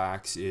he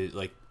lacks is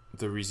like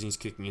the reason he's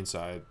kicking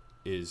inside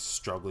is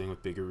struggling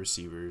with bigger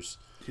receivers.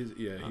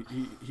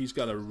 He's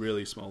got a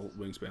really small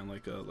wingspan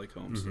like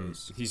Holmes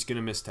does. He's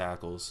gonna miss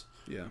tackles.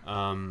 Yeah.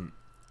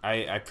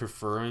 I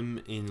prefer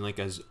him in like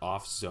a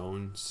off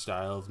zone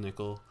style of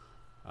nickel.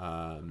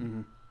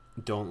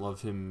 Don't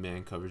love him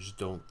man coverage.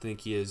 Don't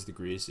think he has the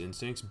greatest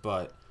instincts,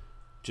 but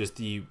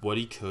just what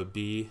he could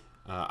be.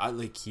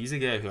 He's a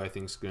guy who I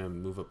think is gonna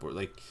move up.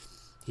 Like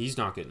he's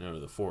not getting out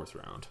of the 4th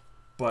round.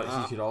 But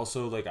he could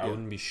also, I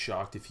wouldn't be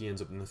shocked if he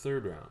ends up in the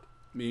 3rd round.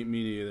 Me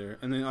neither.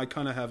 And then I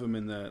kind of have him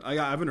in that. I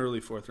have an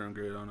early 4th round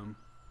grade on him.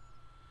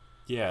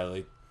 Yeah,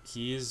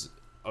 he's,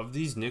 of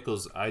these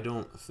nickels,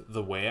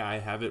 the way I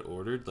have it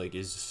ordered,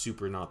 is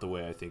super not the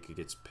way I think it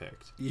gets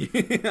picked.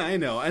 Yeah, I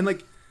know. And,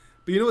 but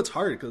it's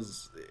hard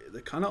because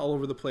they're kind of all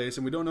over the place,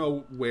 and we don't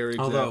know where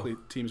exactly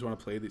teams want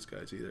to play these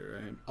guys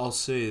either, right? I'll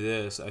say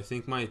this: I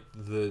think my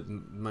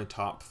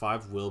top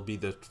 5 will be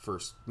the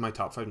first. My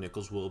top 5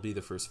 nickels will be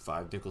the first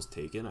 5 nickels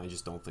taken. I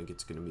just don't think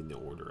it's going to be in the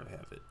order I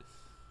have it.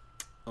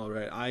 All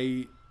right,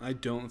 I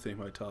don't think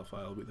my top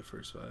 5 will be the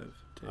first 5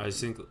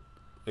 taken.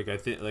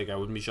 I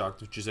wouldn't be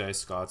shocked if Josiah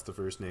Scott's the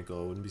first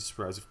nickel. I wouldn't be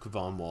surprised if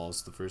Kevon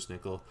Wallace the first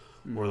nickel,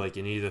 or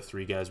any of the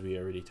 3 guys we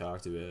already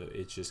talked about.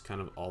 It's just kind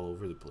of all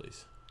over the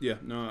place. Yeah,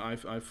 no,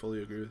 I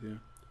fully agree with you.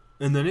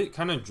 And then it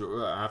kind of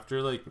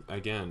after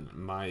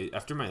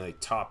my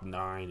top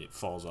 9, it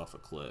falls off a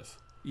cliff.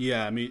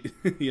 Yeah, me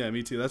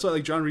too. That's why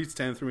John Reed's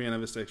 10th for me, and I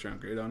have a 6th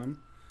round grade on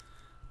him.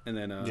 And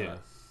then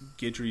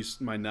Guidry's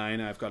my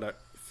 9. I've got a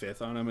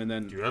 5th on him, and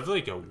then do you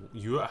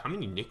have how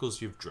many nickels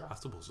do you have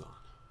draftables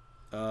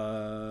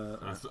on?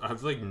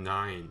 I've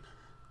 9.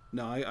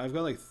 No, I've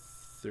got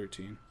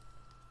 13.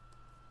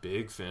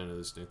 big fan of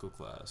this nickel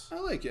class. I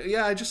like it.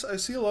 Yeah, I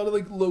see a lot of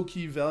like low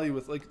key value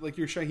with like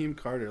your Shaheem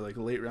Carter, like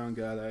a late round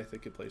guy that I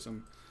think could play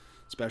some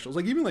specials.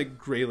 Like even like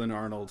Graylin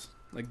Arnold,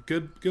 like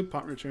good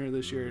punt returner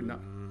this year.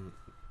 I'm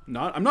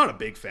not a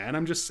big fan.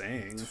 I'm just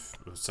saying.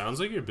 Sounds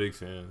like you're a big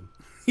fan.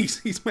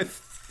 He's my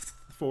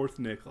fourth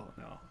nickel.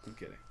 No, I'm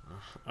kidding.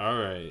 All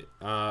right.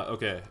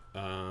 Okay.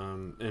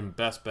 And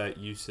best bet,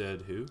 you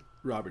said who?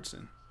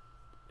 Robertson.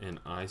 And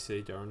I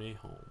say Darnay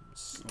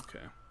Holmes.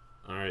 Okay.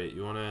 All right.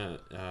 You want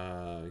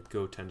to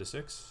go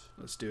 10-6?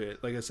 Let's do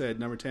it. Like I said,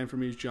 number 10 for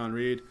me is John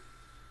Reed.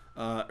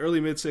 Early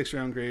mid 6th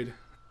round grade.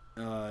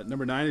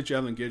 Number 9 is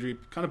Javelin Guidry,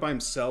 kind of by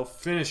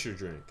himself. Finish your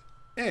drink.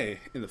 Hey,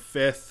 in the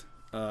 5th,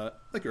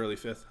 like early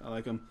 5th. I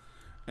like him.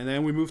 And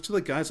then we move to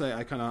the guys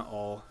I kind of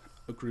all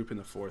group in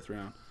the 4th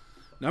round.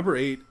 Number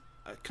 8,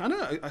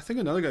 I think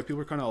another guy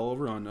people are kind of all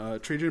over on.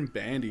 Trajan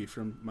Bandy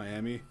from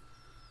Miami.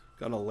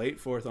 Got a late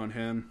 4th on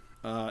him.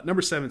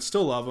 Number 7,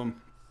 still love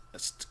him.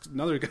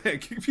 Another guy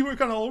people are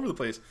kind of all over the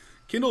place.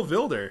 Kindle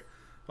Vilder.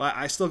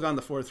 I still got in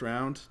the 4th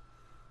round.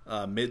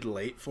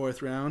 Mid-late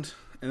 4th round.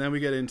 And then we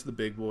get into the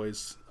big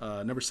boys.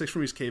 Number 6 for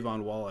me is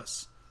Kayvon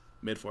Wallace.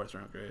 Mid-4th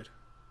round grade.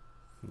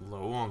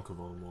 Low on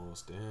Kayvon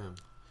Wallace, damn.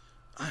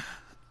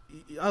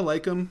 I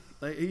like him.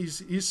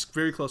 He's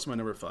very close to my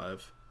number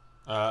 5.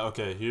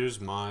 Okay, here's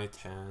my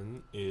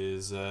 10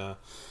 is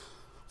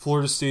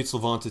Florida State's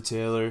Levante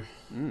Taylor.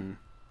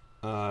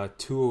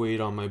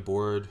 208 on my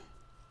board.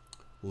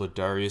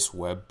 Ladarius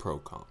Webb Pro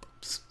Comp.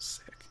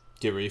 Sick.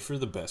 Get ready for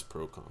the best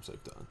Pro Comps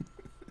I've done.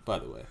 By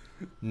the way.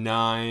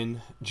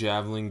 9,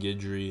 Javelin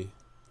Guidry.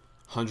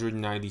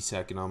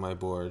 192nd on my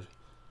board.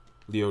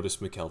 Leotis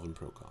McKelvin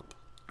Pro Comp.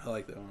 I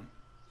like that one.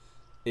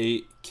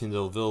 8,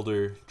 Kindle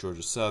Vilder,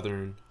 Georgia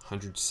Southern.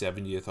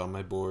 170th on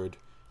my board.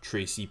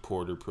 Tracy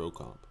Porter Pro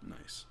Comp.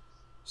 Nice.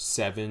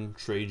 7,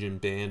 Trajan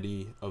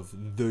Bandy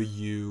of the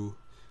U.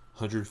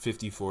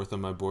 154th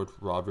on my board.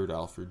 Robert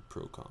Alford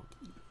Pro Comp.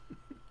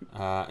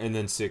 And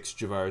then 6,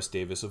 Javaris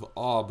Davis of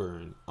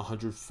Auburn.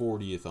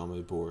 140th on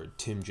my board.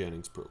 Tim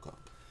Jennings Pro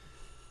Comp.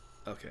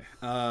 Okay.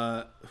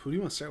 Who do you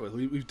want to start with?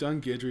 We've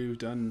done Guidry. We've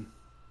done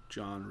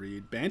John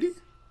Reed. Bandy?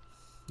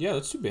 Yeah,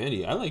 let's do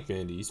Bandy. I like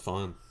Bandy. He's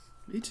fun.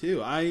 Me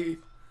too. I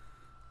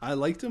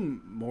liked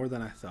him more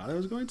than I thought I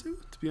was going to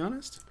be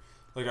honest.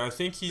 Like, I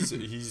think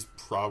he's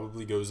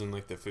probably goes in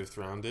like the 5th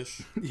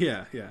roundish.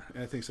 Yeah,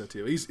 I think so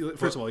too.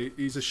 First of all,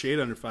 he's a shade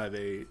under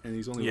 5'8", and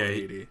he's only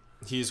 180.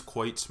 He is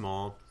quite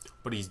small,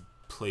 but he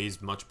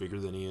plays much bigger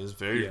than he is.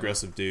 Very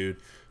aggressive dude.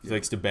 He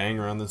likes to bang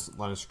around this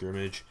line of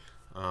scrimmage.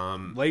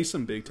 Lay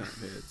some big time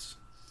hits.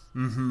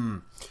 Mm-hmm.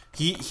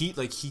 He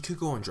could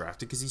go undrafted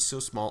because he's so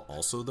small.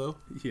 Also, though.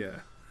 Yeah.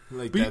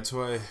 That's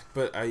why.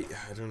 But I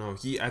don't know.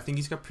 I think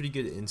he's got pretty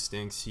good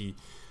instincts.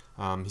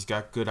 He's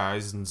got good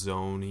eyes in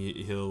zone.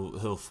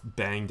 He'll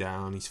bang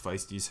down. He's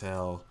feisty as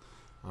hell.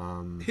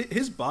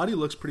 His body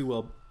looks pretty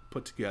well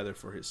put together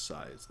for his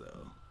size,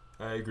 though.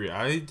 I agree.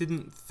 I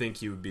didn't think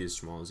he would be as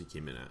small as he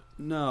came in at.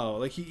 No,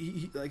 like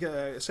he like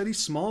I said, he's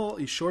small,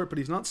 he's short, but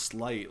he's not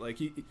slight. Like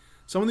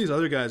some of these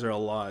other guys are a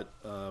lot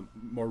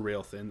more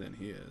rail thin than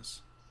he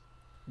is.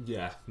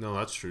 Yeah, no,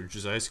 that's true.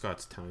 Josiah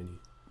Scott's tiny.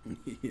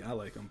 Yeah, I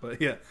like him,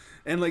 but yeah,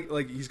 and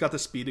like he's got the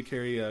speed to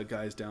carry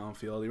guys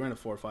downfield. He ran a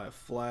 4.5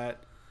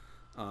 flat.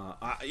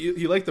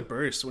 You like the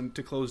burst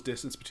to close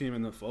distance between him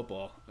and the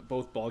football,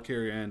 both ball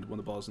carrier and when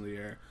the ball's in the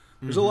air.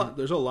 There's a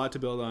lot to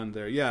build on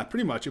there. Yeah,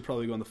 pretty much you'll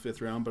probably go in the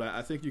 5th round, but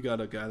I think you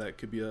got a guy that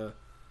could be a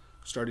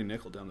starting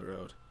nickel down the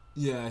road.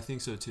 Yeah, I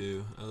think so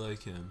too. I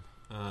like him.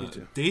 Me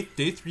too.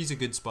 Day 3 is a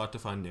good spot to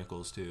find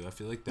nickels too. I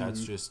feel like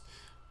that's just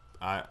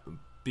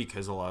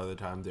because a lot of the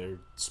time they're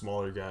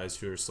smaller guys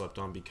who are slept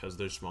on because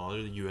they're smaller.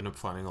 You end up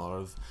finding a lot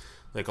of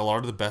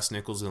the best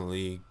nickels in the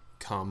league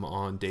come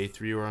on day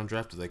 3 or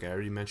undrafted. Like I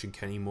already mentioned,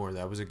 Kenny Moore.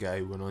 That was a guy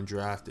who went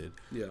undrafted.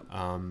 Yeah.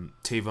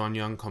 Tavon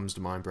Young comes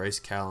to mind. Bryce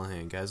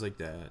Callahan, guys like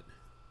that.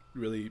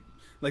 Really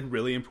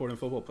important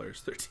football players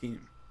to their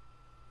team.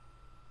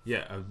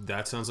 Yeah,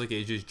 that sounds like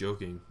AJ's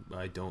joking.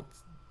 I don't.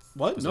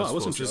 What? No, I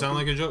wasn't joking. Sound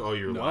like a joke? Oh,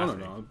 you were laughing.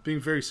 No. I'm being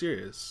very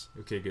serious.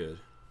 Okay, good.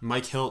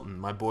 Mike Hilton,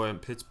 my boy in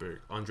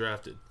Pittsburgh,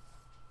 undrafted.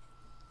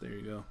 There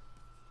you go.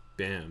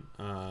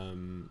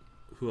 Bam.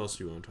 Who else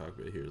do you want to talk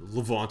about here?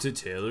 Levante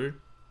Taylor.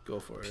 Go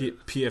for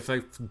it.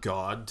 PFF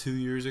God 2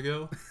 years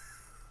ago.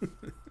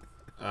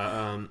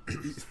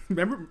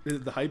 Remember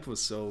the hype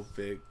was so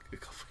big a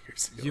couple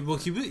years ago. Yeah, well,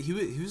 he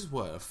was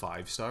what, a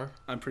 5-star?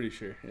 I'm pretty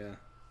sure, yeah.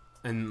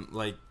 And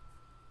like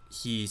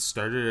he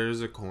started out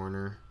as a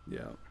corner.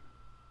 Yeah.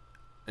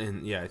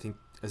 And yeah, I think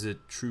as a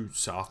true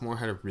sophomore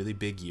had a really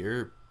big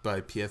year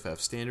by PFF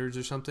standards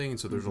or something, and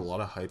so there's a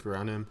lot of hype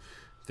around him.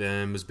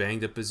 Then was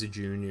banged up as a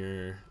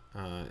junior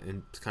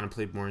and kind of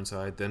played more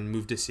inside. Then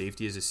moved to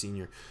safety as a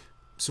senior.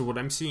 So what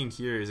I'm seeing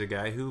here is a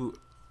guy who,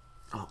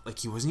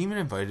 he wasn't even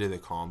invited to the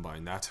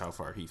combine. That's how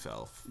far he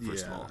fell,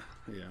 first of all.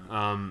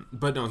 Yeah.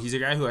 But no, he's a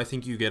guy who I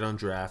think you get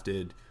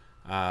undrafted,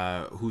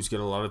 who's got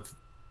a lot of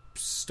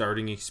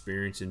starting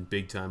experience in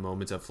big-time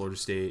moments at Florida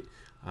State.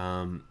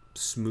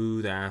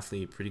 Smooth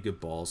athlete, pretty good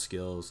ball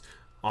skills.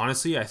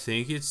 Honestly, I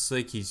think it's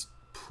like he's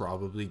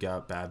probably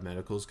got bad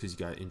medicals because he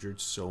got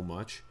injured so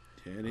much.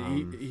 Yeah,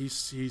 and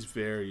he's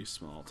very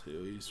small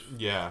too. He's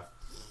Yeah.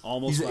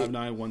 almost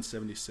 5'9",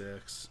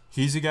 176.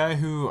 He's a guy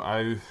who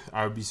I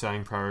would be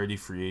signing priority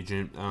free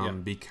agent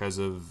because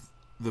of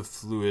the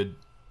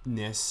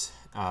fluidness.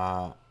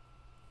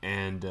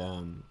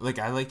 And like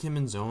I like him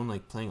in zone,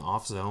 like playing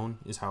off zone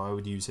is how I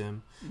would use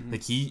him. Mm-hmm.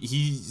 Like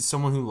he's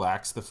someone who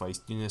lacks the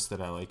feistiness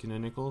that I like in a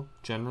nickel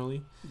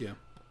generally. Yeah.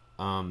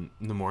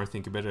 The more I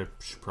think about it,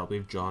 I should probably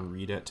have John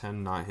Reed at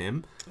 10, not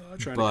him.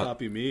 Trying to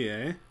copy me,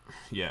 eh?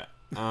 Yeah.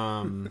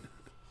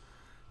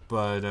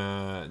 But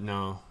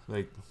no,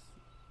 like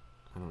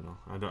I don't know.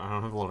 I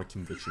don't have a lot of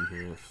conviction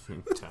here. I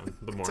think 10.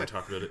 The more I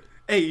talk about it.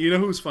 Hey, you know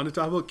who's fun to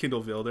talk about?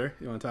 Kindle Wilder.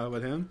 You want to talk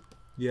about him?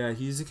 Yeah,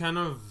 he's a kind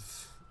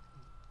of.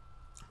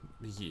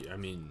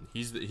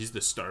 He's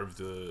the star of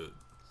the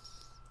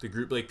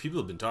group. Like people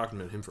have been talking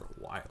about him for a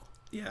while.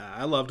 Yeah,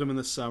 I loved him in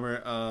the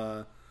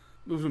summer.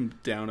 Moved him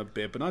down a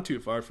bit, but not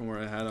too far from where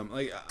I had him.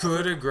 Like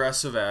good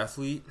aggressive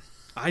athlete.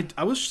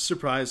 I was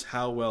surprised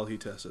how well he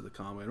tested the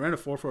combine. Ran a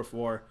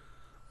 4.44,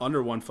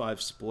 under 1.5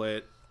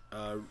 split.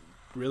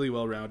 Really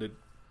well rounded,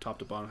 top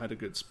to bottom. Had a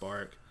good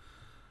spark.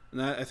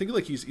 And I think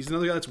like he's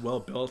another guy that's well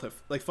built.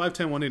 Like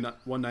 5'10",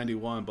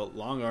 191, but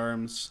long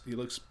arms. He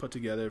looks put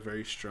together,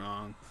 very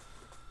strong.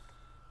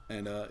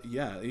 And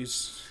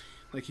he's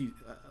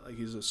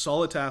he's a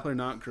solid tackler,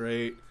 not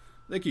great.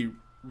 I think he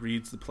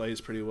reads the plays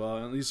pretty well,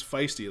 and he's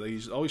feisty. Like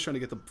he's always trying to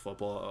get the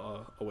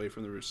football away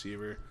from the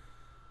receiver.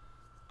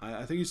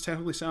 I think he's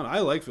technically sound. I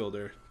like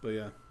Wilder, but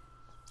yeah.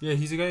 Yeah,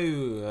 he's a guy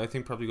who I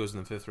think probably goes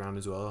in the 5th round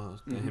as well.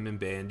 Mm-hmm. Him and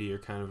Bandy are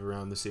kind of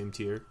around the same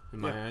tier in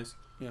my eyes.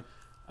 Yeah.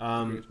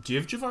 Do you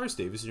have Javaris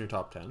Davis in your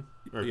top 10?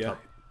 Or yeah.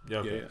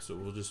 Okay. Yeah. So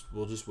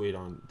we'll just wait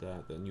on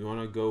that then. You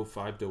want to go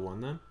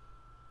 5-1 then?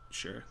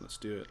 Sure, let's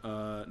do it.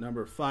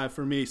 Number 5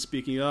 for me,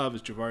 speaking of,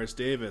 is Javaris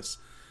Davis.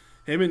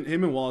 Him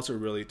and Wallace are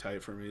really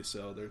tight for me,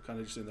 so they're kind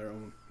of just in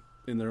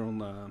their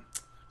own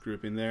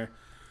grouping there.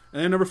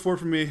 And then number 4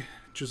 for me,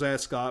 Josiah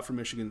Scott from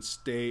Michigan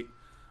State.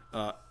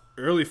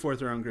 Early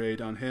 4th round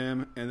grade on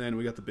him, and then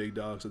we got the big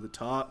dogs at the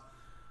top.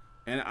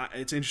 And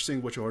it's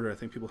interesting which order I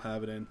think people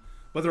have it in,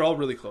 but they're all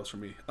really close for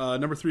me.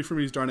 Number 3 for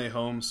me is Darnay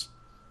Holmes,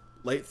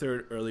 late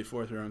 3rd, early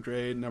 4th round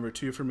grade. Number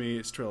 2 for me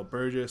is Terrell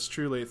Burgess,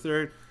 true late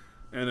 3rd.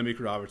 And then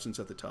Mika Robertson's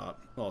at the top,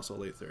 also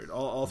late 3rd.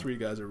 All 3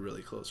 guys are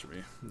really close for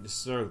me.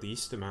 This is our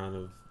least amount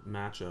of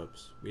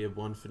matchups. We have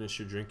one finish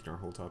your drink in our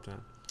whole top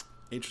 10.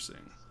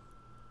 Interesting.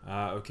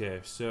 Okay,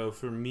 so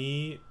for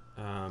me,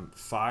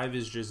 5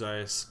 is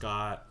Josiah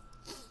Scott.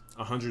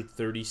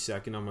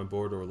 132nd on my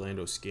board,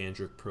 Orlando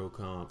Scandrick Pro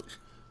Comp.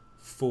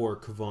 4,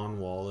 Kevon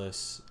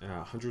Wallace.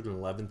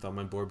 111th on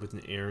my board with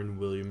an Aaron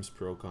Williams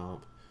Pro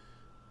Comp.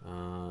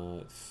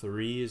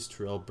 3 is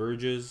Terrell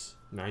Burgess.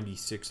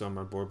 96 on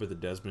my board with a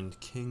Desmond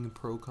King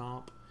Pro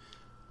Comp.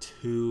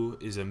 2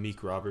 is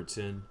Amik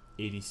Robertson.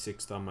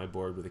 86th on my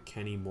board with a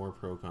Kenny Moore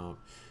Pro Comp.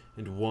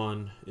 And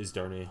 1 is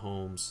Darnay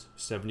Holmes.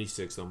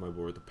 76th on my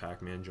board with a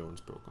Pac-Man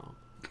Jones Pro Comp.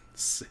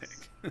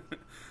 Sick.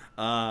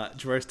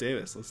 Javaris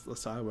Davis.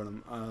 Let's talk about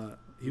him.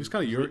 He was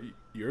kind of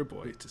your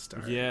boy to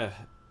start. Yeah.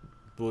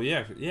 Well,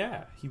 yeah,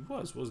 he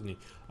was, wasn't he?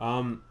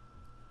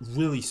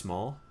 Really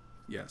small.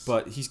 Yes.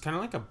 But he's kind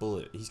of like a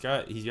bullet. He's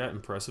got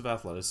impressive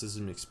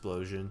athleticism,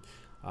 explosion.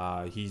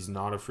 He's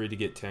not afraid to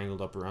get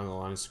tangled up around the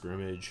line of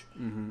scrimmage.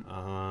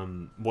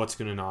 Mm-hmm. What's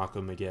going to knock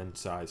him again?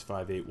 Size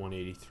 5'8",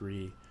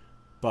 183.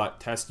 But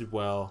tested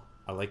well.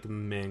 I like him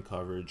in man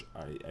coverage.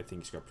 I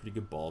think he's got pretty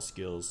good ball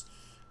skills.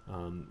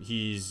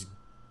 He's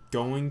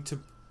going to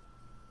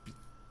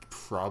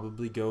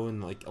probably go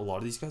in, like, a lot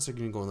of these guys are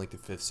going to go in, like, the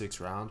 5th,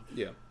 6th round.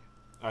 Yeah.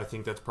 I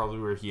think that's probably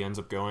where he ends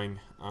up going.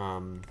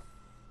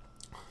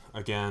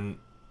 Again,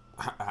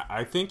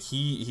 I think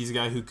he's a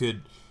guy who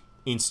could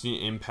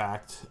instant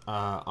impact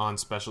on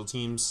special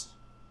teams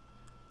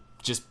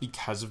just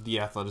because of the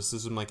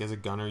athleticism. Like, as a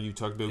gunner, you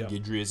talked about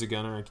Guidry as a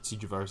gunner. I could see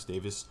Javaris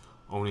Davis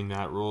owning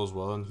that role as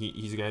well. And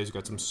he's a guy who's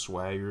got some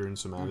swagger and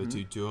some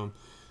attitude to him.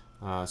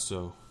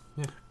 So,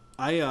 yeah.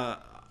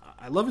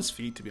 I love his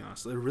feet, to be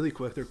honest. They're really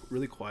quick. They're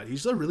really quiet.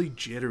 He's a really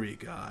jittery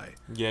guy.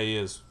 Yeah, he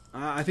is.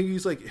 I think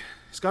he's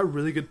got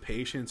really good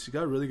patience. He's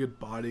got really good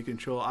body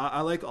control.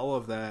 I like all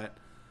of that.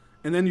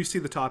 And then you see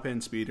the top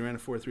end speed. He ran a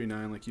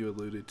 4.39, like you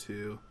alluded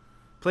to.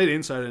 Played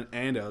inside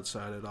and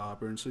outside at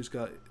Auburn, so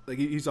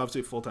he's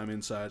obviously full time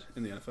inside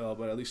in the NFL,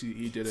 but at least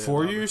he did it.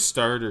 4-year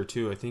starter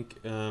too. I think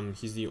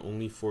he's the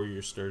only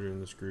 4-year starter in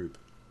this group.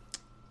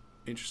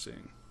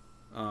 Interesting.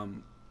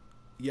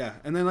 Yeah,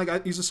 and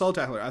then he's a solid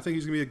tackler. I think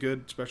he's gonna be a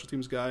good special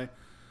teams guy.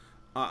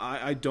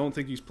 I don't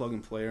think he's plug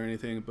and play or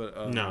anything,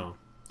 but no.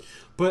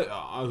 But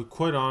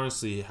quite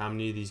honestly, how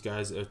many of these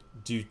guys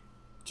do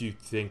you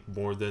think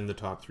more than the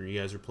top 3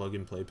 guys are plug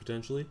and play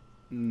potentially?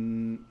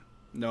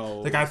 No.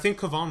 Like, I think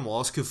Kevon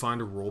Wallace could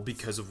find a role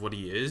because of what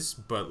he is,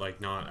 but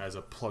like not as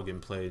a plug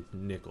and play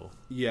nickel.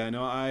 Yeah,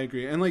 no, I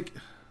agree. And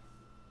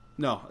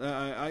no,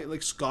 I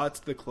like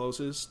Scott's the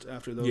closest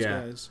after those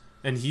guys.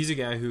 And he's a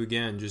guy who,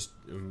 again, just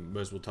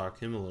might as well talk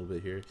him a little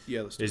bit here.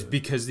 Yeah, let's do is it.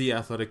 because the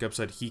athletic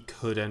upside, he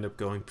could end up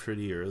going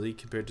pretty early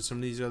compared to some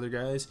of these other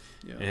guys,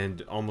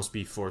 and almost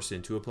be forced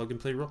into a plug and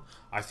play role.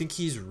 I think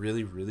he's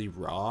really, really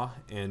raw,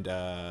 and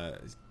I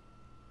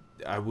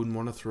wouldn't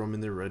want to throw him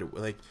in there right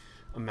away. Like,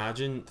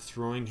 imagine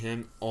throwing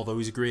him, although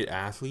he's a great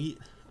athlete,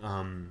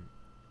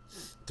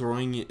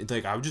 throwing it,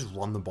 like, I would just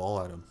run the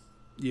ball at him.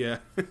 Yeah,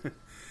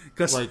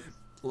 because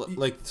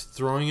like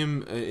throwing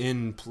him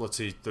in, let's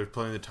say they're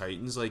playing the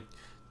Titans, like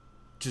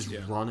just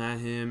run at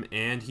him,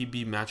 and he'd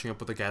be matching up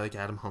with a guy like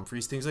Adam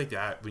Humphries, things like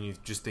that. When you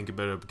just think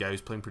about a guy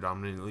who's playing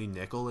predominantly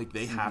nickel, like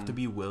they have to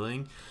be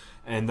willing,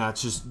 and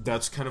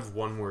that's kind of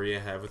one worry I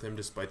have with him.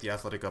 Despite the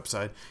athletic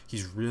upside,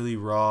 he's really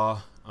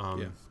raw.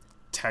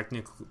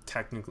 Technical,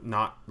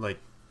 not like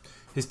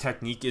his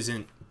technique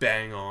isn't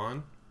bang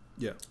on.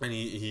 Yeah, and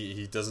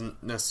he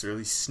doesn't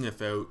necessarily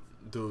sniff out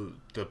the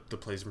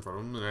plays in front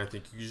of him, and I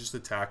think you could just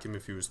attack him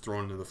if he was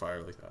thrown into the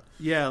fire like that.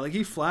 Yeah, like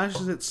he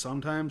flashes it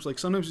sometimes. Like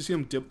sometimes you see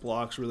him dip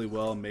blocks really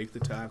well and make the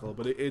tackle,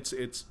 but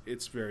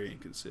it's very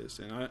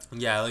inconsistent.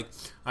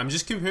 I'm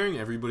just comparing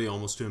everybody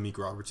almost to Amik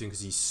Robertson because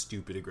he's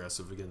stupid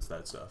aggressive against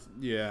that stuff.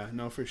 Yeah,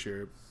 no, for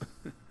sure.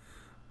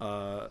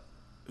 Who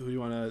do you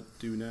want to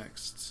do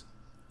next?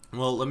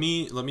 Well, let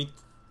me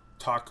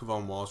talk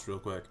Kevon Wallace real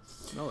quick.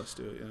 No, let's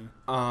do it.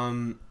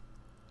 Yeah.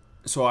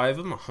 So I have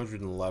him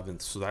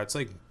 111th, so that's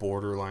like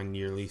borderline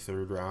nearly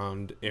third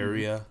round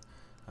area,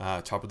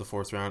 top of the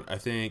fourth round. I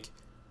think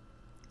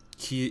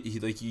he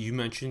like you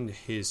mentioned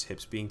his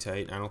hips being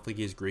tight. I don't think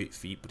he has great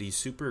feet, but he's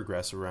super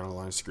aggressive around the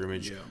line of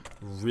scrimmage. Yeah.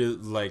 Really,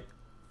 like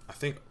I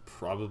think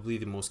probably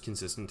the most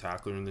consistent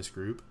tackler in this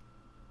group.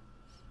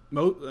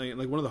 Like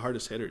one of the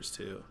hardest hitters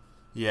too.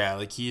 Yeah,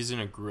 like he's an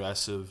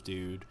aggressive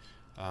dude.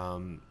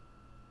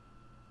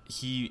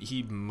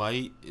 He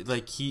might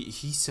like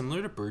he's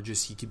similar to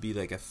Burgess. He could be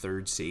like a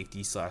third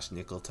safety /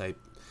 nickel type.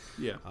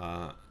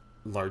 Yeah.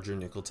 Larger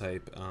nickel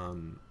type.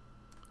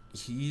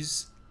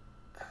 He's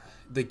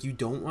like you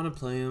don't want to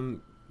play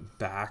him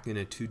back in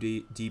a too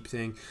deep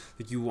thing.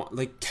 Like you want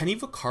like Kenny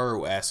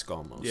Vaccaro-esque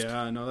almost.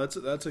 Yeah, no,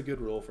 that's a good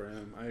role for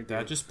him. I agree.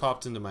 That just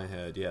popped into my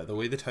head. Yeah, the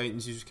way the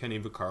Titans use Kenny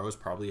Vaccaro is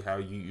probably how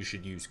you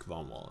should use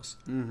Kevon Wallace.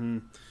 Mm-hmm.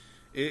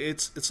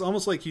 It's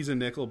almost like he's a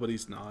nickel, but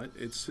he's not.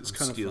 It's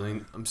kind of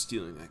funny. I'm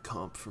stealing that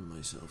comp from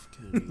myself,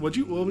 Kenny. What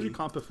was your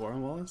comp before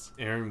on Wallace?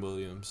 Aaron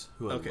Williams,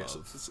 who I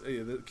love. So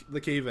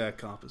the KVAC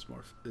comp is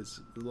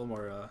a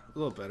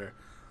little better.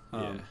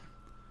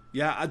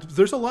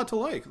 There's a lot to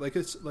like. Like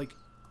it's like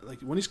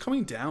when he's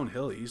coming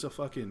downhill, he's a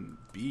fucking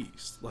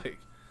beast. Like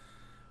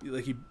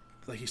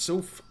he's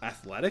so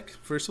athletic.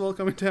 First of all,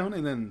 coming down,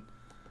 and then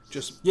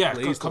just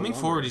coming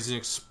forward, he's an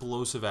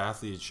explosive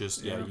athlete. It's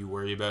just you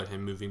worry about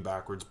him moving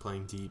backwards,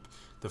 playing deep,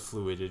 the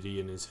fluidity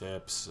in his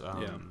hips,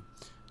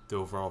 the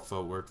overall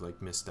footwork,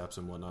 like missteps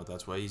and whatnot.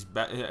 That's why he's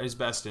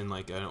best in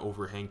like an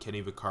overhang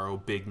Kenny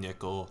Vaccaro, big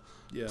nickel,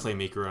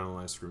 playmaker on a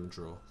line of scrimmage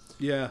role.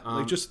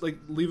 Yeah, just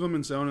leave him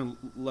in zone and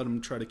let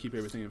him try to keep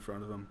everything in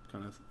front of him,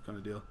 kind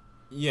of deal.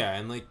 Yeah,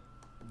 and like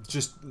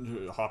just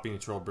hopping to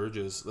Terrell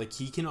Burgess, like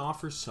he can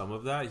offer some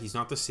of that. He's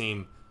not the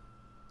same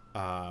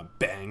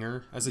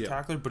banger as a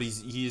tackler, but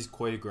he is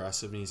quite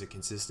aggressive and he's a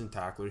consistent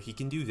tackler. He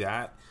can do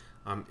that.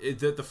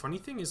 The funny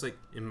thing is, like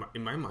in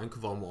my mind,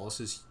 Kevon Wallace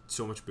is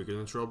so much bigger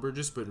than Terrell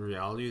Burgess, but in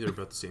reality, they're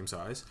about the same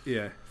size.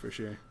 Yeah, for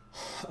sure.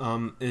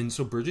 And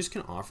so Burgess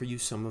can offer you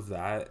some of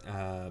that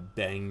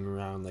banging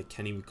around like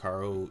Kenny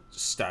Vaccaro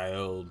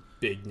style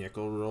big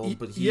nickel role,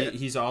 but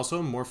he's also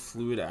a more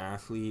fluid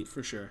athlete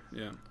for sure.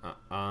 Yeah.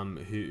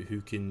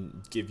 Who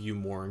can give you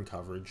more in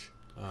coverage.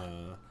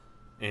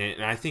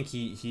 And I think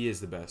he is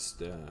the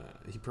best.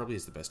 He probably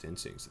has the best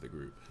instincts of the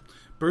group.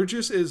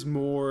 Burgess is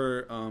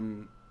more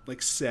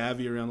like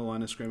savvy around the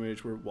line of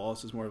scrimmage, where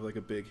Wallace is more of like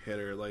a big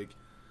hitter. Like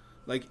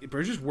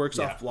Burgess works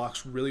off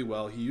blocks really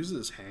well. He uses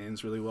his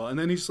hands really well, and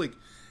then he's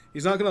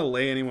not gonna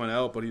lay anyone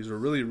out, but he's a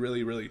really,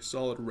 really, really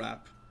solid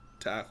wrap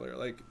tackler.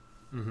 Like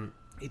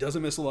he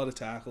doesn't miss a lot of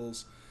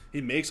tackles.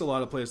 He makes a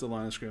lot of plays at the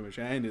line of scrimmage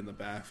and in the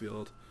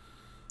backfield.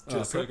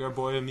 Just like our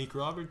boy Amik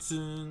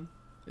Robertson.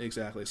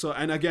 Exactly. So,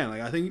 and again, like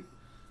I think.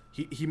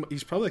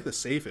 He's probably like the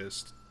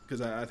safest because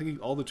I think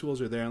all the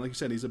tools are there, and like you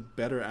said, he's a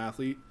better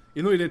athlete.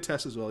 Even though he didn't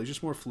test as well, he's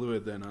just more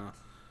fluid than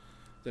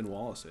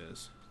Wallace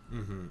is.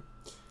 Mm-hmm.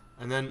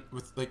 And then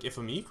with like if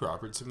Amik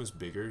Robertson was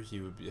bigger, he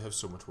would have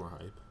so much more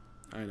hype.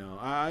 I know.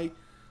 I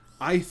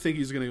think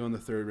he's gonna go in the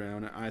third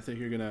round. I think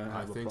you're gonna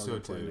have a plug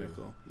and play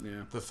nickel.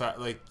 Yeah. The fact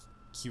like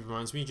he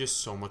reminds me just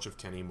so much of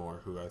Kenny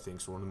Moore, who I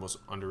think is one of the most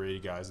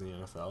underrated guys in the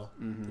NFL.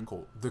 Mm-hmm.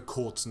 The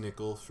Colts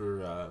nickel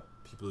for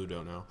people who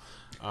don't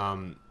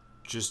know.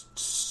 Just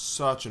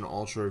such an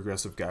ultra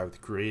aggressive guy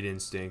with great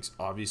instincts.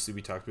 Obviously,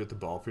 we talked about the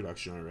ball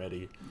production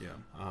already. Yeah.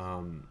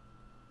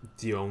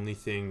 The only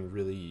thing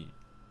really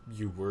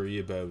you worry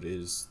about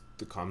is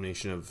the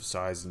combination of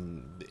size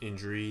and the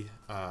injury.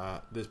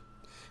 But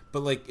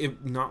like,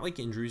 not like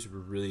injuries were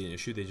really an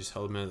issue. They just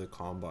held him out of the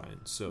combine,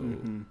 so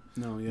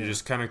no, yeah. You're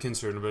just kind of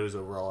concerned about his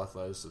overall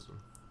athleticism.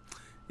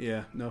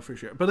 Yeah, no, for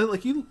sure. But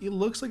like he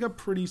looks like a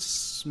pretty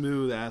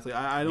smooth athlete.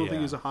 I don't think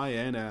Yeah. he's a high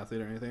end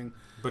athlete or anything.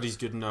 But he's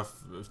good enough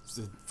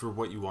for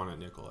what you want at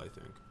nickel, I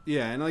think.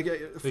 Yeah, and like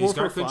But he's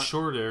got good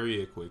short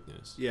area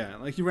quickness. Yeah,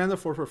 like he ran the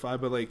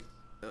 4.45, but like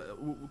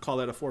we'll call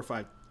that a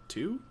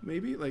 4.52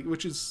 maybe, like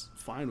which is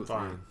fine with me.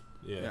 Fine.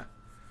 Yeah. Yeah.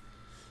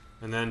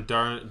 And then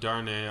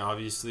Darnay,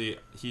 obviously,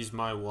 he's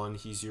my 1.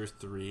 He's your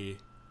 3,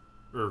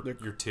 or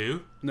your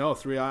 2. No,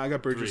 3. I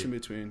got Burgess 3. in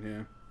between.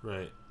 Yeah.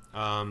 Right.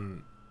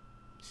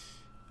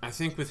 I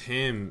think with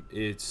him,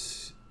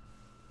 it's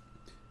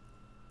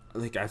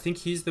like I think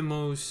he's the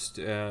most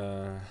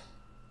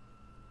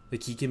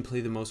like he can play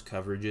the most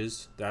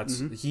coverages.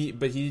 That's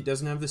but he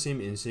doesn't have the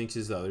same instincts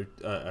as the other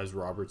as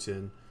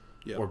Robertson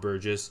or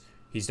Burgess.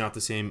 He's not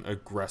the same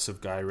aggressive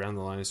guy around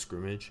the line of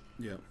scrimmage.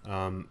 Yeah.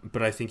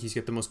 But I think he's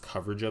got the most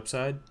coverage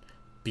upside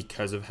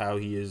because of how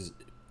he is.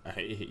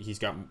 He's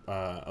got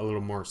a little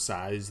more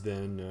size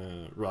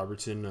than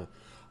Robertson,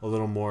 a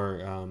little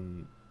more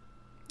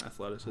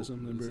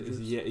athleticism than Burgess.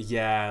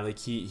 Yeah. Like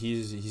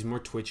he's more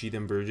twitchy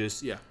than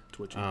Burgess. Yeah,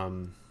 twitchy.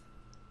 And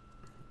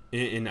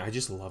I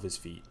just love his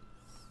feet.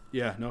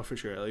 Yeah, no, for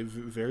sure. Like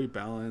very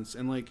balanced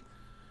and like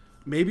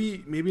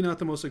maybe not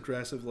the most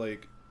aggressive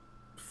like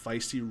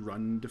feisty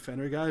run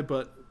defender guy,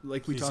 but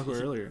like we talked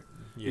about earlier,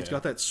 he's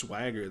got that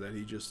swagger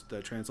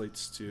that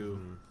translates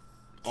to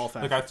all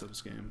facets of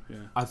his game. Yeah,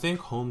 I think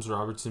Holmes,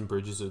 Robertson,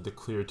 Burgess are the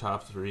clear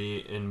top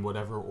 3 in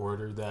whatever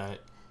order that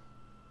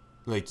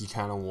like you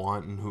kind of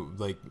want, and who,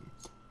 like,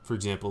 for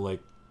example,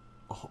 like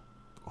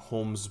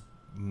Holmes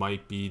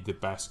might be the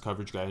best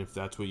coverage guy if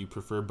that's what you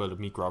prefer, but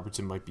Amik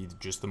Robertson might be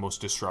just the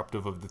most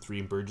disruptive of the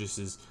 3, and Burgess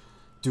is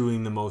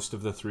doing the most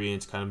of the 3, and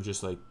it's kind of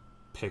just like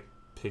pick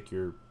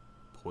your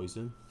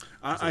poison.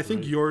 I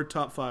think your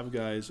top 5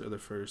 guys are the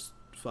first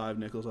 5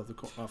 nickels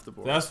off the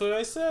board. That's what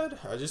I said.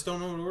 I just don't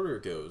know what order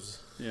it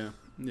goes. Yeah.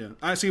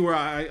 I see where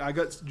I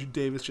got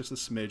Davis just a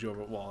smidge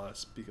over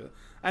Wallace because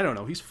I don't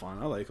know, he's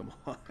fun. I like him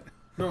a lot.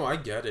 No, I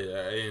get it,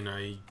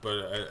 but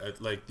I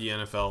like the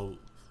NFL.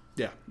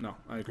 Yeah, no,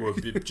 I agree. Well,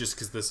 just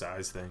because the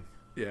size thing.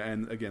 Yeah,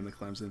 and again the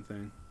Clemson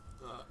thing.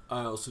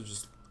 I also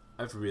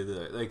I've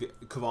really like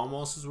Kevon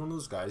Wallace is one of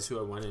those guys who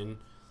I went in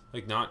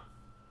like not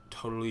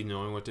totally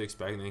knowing what to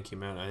expect, and then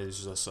came out and I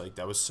was just like,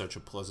 that was such a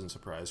pleasant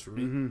surprise for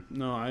me. Mm-hmm.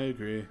 No, I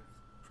agree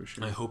for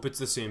sure. I hope it's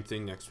the same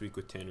thing next week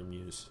with Tanner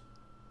Muse.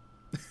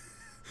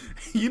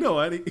 You know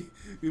what?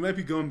 We might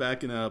be going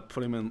back and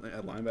put him in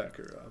at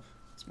linebacker.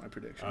 That's my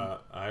prediction.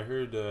 I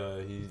heard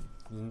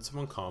didn't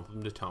someone comp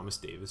him to Thomas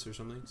Davis or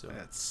something. So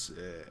that's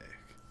sick.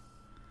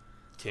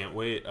 Can't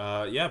wait.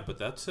 But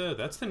that's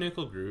the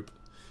nickel group.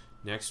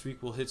 Next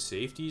week we'll hit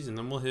safeties and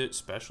then we'll hit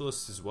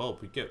specialists as well.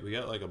 We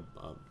got like a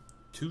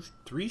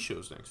 3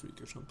 shows next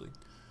week or something.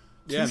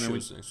 2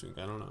 shows next week.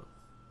 I don't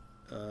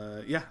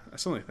know. Yeah,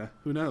 something like that.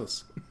 Who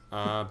knows?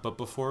 But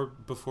before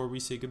we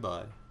say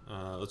goodbye,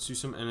 let's do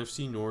some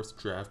NFC North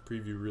draft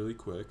preview really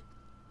quick.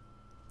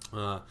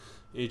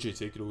 AJ,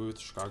 take it away with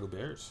the Chicago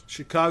Bears.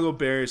 Chicago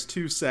Bears,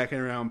 2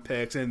 second-round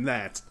picks, and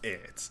that's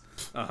it.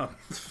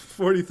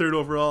 43rd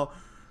overall.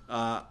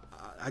 I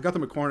got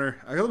them a corner.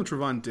 I got them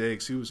Trevon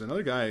Diggs, who was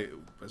another guy,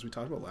 as we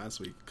talked about last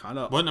week.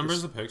 What number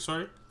is the pick,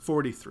 sorry?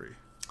 43. You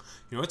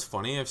know what's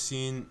funny? I've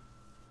seen,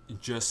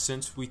 just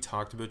since we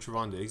talked about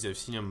Trevon Diggs, I've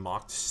seen him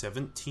mocked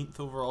 17th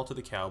overall to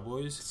the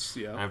Cowboys.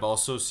 Yeah. And I've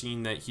also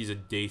seen that he's a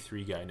day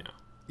 3 guy now.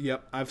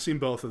 Yep, I've seen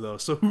both of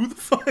those. So who the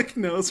fuck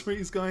knows where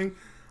he's going?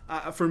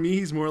 For me,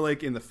 he's more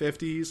like in the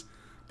 50s,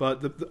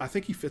 but I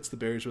think he fits the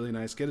Bears really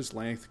nice. Get his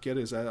length, get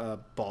his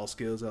ball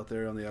skills out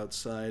there on the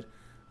outside.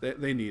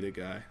 They need a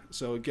guy.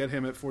 So get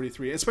him at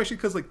 43, especially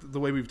because like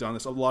the way we've done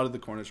this, a lot of the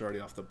corners are already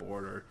off the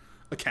board or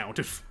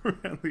accounted for,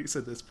 at least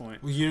at this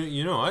point. Well,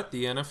 you know what?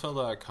 The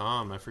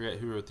NFL.com, I forget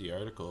who wrote the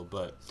article,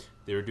 but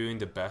they were doing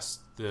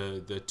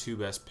the 2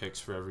 best picks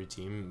for every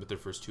team with their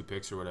first 2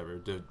 picks or whatever,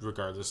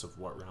 regardless of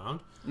what round.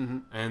 Mm-hmm.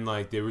 And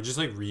like they were just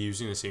like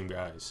reusing the same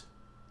guys.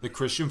 Like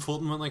Christian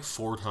Fulton went like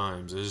 4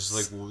 times. It's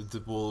just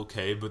like, well,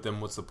 okay, but then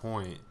what's the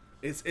point?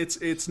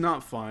 It's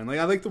not fun. Like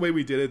I like the way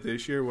we did it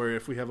this year, where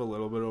if we have a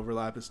little bit of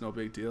overlap, it's no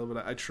big deal.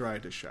 But I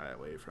tried to shy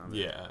away from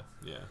it.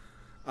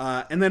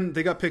 Yeah. And then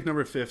they got pick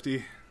number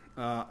 50.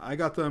 I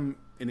got them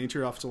an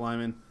interior offensive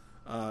lineman.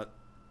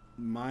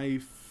 My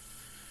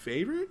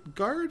favorite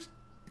guard,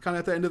 kind of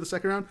at the end of the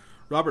second round,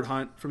 Robert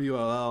Hunt from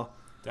ULL.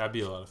 That'd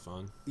be a lot of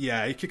fun.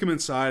 Yeah, you kick him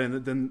inside,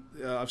 and then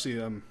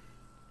obviously,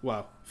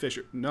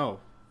 Fisher. No.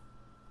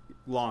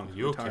 Long. Are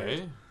you retired.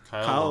 okay?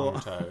 Kyle Long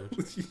retired.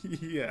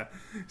 Yeah.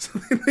 So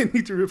they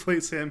need to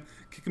replace him,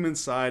 kick him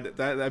inside.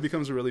 That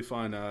becomes a really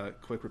fun,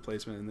 quick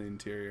replacement in the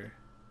interior.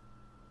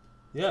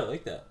 Yeah, I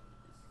like that.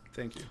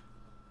 Thank you.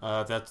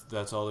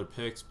 That's all their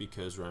picks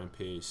because Ryan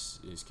Pace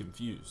is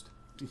confused.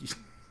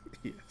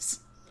 Yes.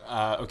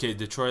 Okay,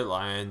 Detroit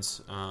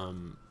Lions.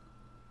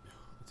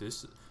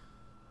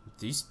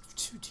 These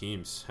 2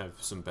 teams have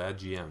some bad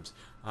GMs.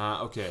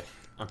 Okay,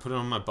 I'm putting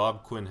on my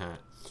Bob Quinn hat.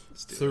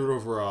 3rd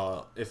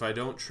overall. If I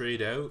don't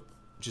trade out,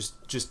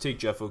 just take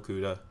Jeff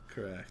Okudah.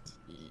 Correct.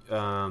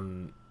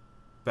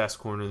 Best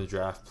corner in the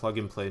draft. Plug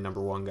and play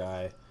number 1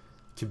 guy.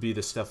 could be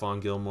the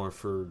Stephon Gilmore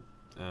for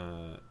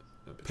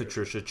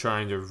Patricia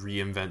trying to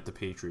reinvent the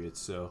Patriots.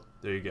 So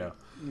there you go.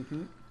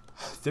 Mm-hmm.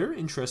 They're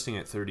interesting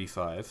at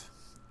 35.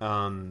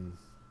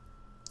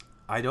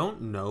 I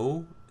don't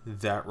know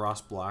that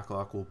Ross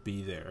Blacklock will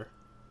be there,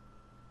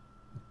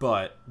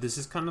 but this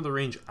is kind of the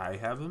range I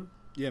have him.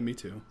 Yeah, me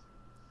too.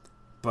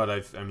 But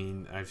I've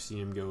seen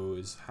him go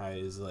as high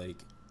as like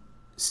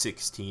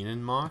 16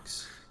 in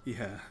mocks.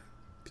 Yeah,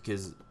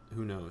 because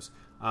who knows.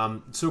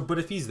 But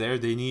if he's there,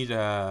 they need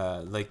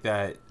like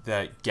that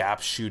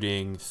gap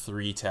shooting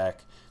 3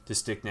 tech to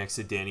stick next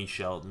to Danny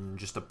Shelton,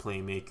 just a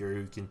playmaker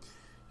who can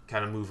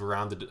kind of move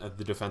around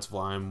the defensive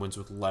line, wins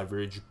with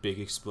leverage, big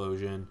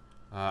explosion.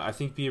 I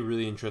think be a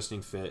really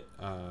interesting fit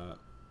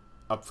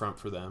up front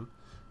for them.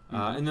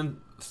 And then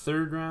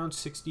 3rd round,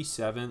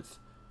 67th,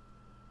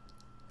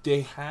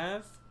 they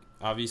have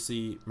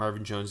obviously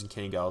Marvin Jones and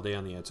Kenny Galladay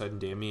on the outside and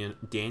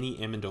Danny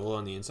Amendola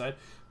on the inside.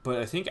 But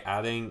I think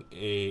adding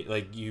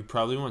you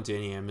probably want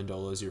Danny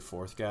Amendola as your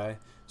 4th guy.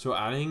 So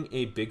adding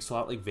a big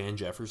slot like Van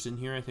Jefferson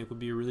here, I think would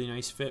be a really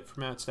nice fit for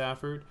Matt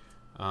Stafford.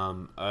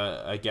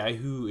 A guy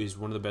who is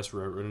one of the best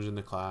route runners in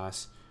the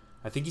class.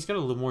 I think he's got a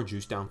little more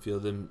juice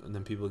downfield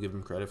than people give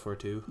him credit for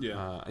too.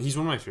 Yeah. He's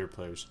one of my favorite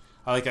players.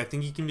 I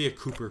think he can be a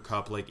Cooper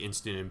Kupp like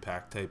instant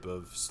impact type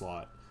of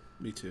slot.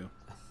 Me too.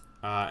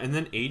 And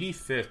then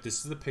 85th,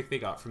 this is the pick they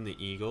got from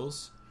the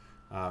Eagles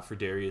for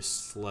Darius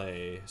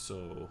Slay.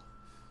 So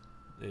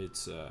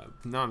it's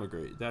not a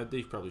great that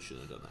they probably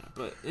shouldn't have done that.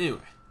 But anyway,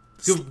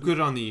 good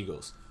on the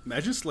Eagles.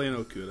 Imagine Slay and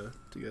Okuda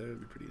together;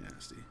 it'd be pretty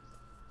nasty.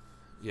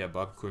 Yeah,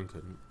 Bob Quinn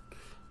couldn't.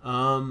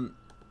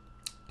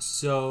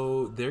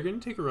 So they're going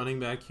to take a running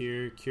back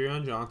here.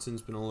 Kerryon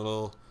Johnson's been a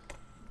little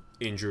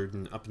injured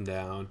and up and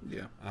down.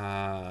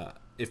 Yeah.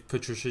 If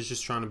Patricia's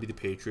just trying to be the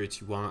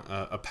Patriots, you want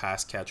a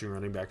pass-catching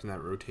running back in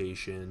that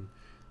rotation.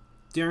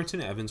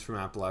 Darrington Evans from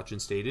Appalachian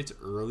State. It's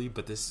early,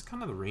 but this is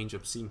kind of the range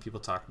I'm seeing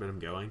people talk about him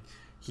going.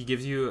 He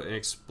gives you an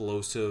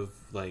explosive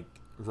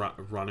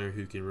runner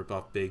who can rip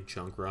off big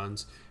chunk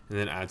runs and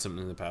then add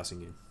something in the passing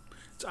game.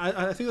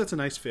 I think that's a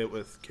nice fit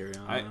with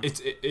Kerryon.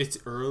 It's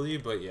early,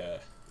 but yeah,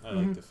 I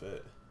like the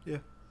fit. Yeah,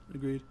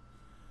 agreed.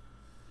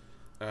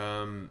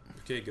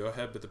 Okay, go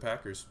ahead with the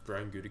Packers.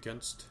 Brian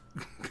Gutekunst.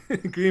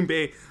 Green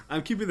Bay.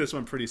 I'm keeping this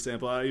one pretty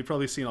simple. You've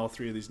probably seen all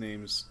 3 of these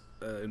names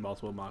in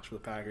multiple mocks for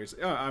the Packers.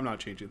 I'm not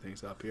changing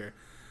things up here.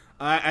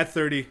 At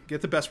 30,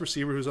 get the best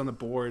receiver who's on the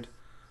board.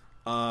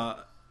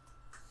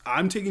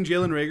 I'm taking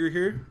Jalen Reagor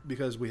here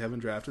because we haven't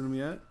drafted him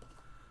yet.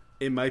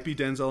 It might be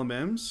Denzel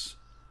Mims.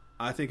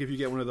 I think if you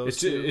get one of those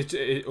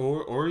two,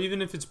 or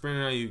even if it's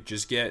Brandon Ayuk,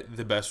 just get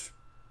the best.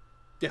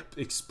 Yeah,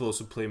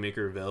 explosive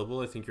playmaker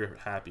available. I think you're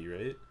happy,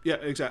 right? Yeah,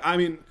 exactly. I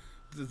mean,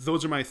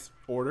 those are my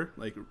order,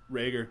 like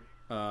Reagor,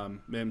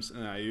 Mims,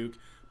 and Ayuk.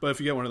 But if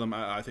you get one of them,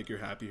 I think you're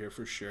happy here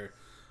for sure.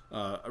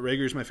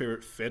 Rager is my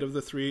favorite fit of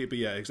the 3, but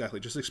yeah, exactly.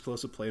 Just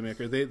explosive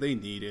playmaker. They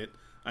need it.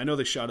 I know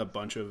they shot a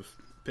bunch of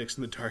picks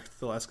in the dark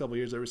the last couple of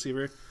years at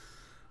receiver.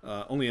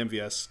 Only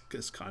MVS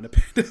is kind of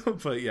panned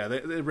out, but yeah,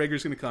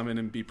 Rager's going to come in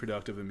and be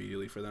productive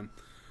immediately for them.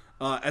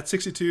 At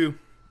 62,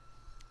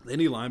 they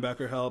need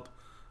linebacker help.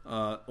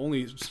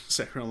 Only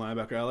second round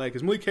linebacker I like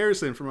is Malik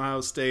Harrison from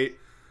Ohio State.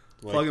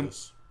 Plug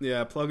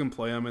and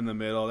play him in the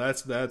middle.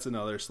 That's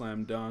another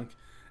slam dunk.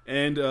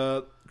 And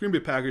Green Bay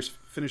Packers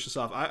finish this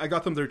off. I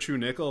got them their true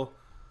nickel.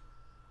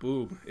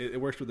 Boom!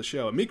 It works for the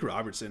show. Meek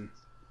Robertson,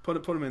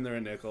 put him in there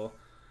at nickel,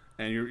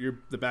 and you're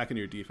the back end of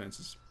your defense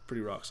is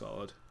pretty rock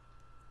solid.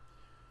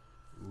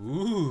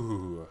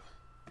 Ooh,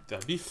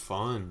 that'd be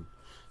fun.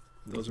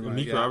 Those are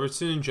Meek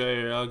Robertson and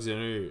Jair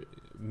Alexander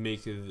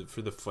make it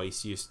for the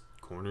feistiest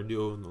corner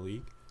duo in the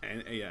league.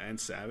 And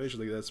Savage,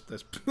 like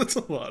that's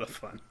a lot of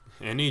fun.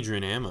 And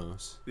Adrian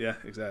Amos. Yeah,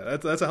 exactly.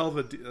 That's a hell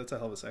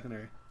of a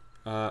secondary.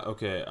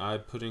 Okay, I'm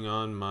putting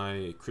on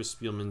my Chris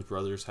Spielman's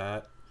brother's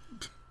hat.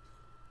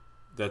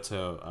 That's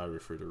how I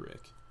refer to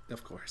Rick.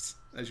 Of course,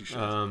 as you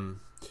should.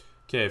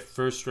 Okay,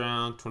 first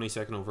round,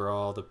 22nd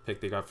overall. The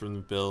pick they got from the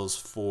Bills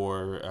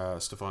for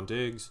Stephon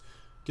Diggs.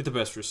 Get the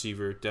best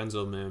receiver,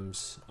 Denzel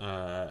Mims.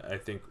 I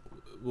think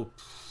will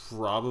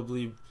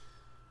probably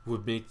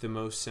would make the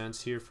most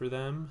sense here for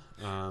them.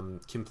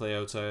 Can play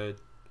outside,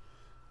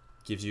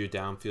 gives you a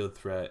downfield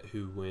threat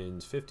who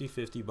wins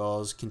 50-50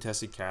 balls,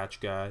 contested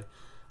catch guy.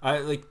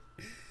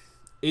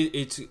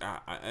 It's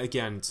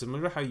again,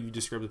 similar to how you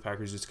describe the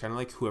Packers, it's kind of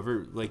like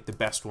whoever, like the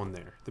best one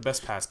there, the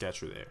best pass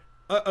catcher there.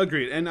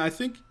 Agreed. And I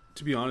think,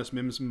 to be honest,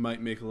 Mims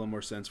might make a little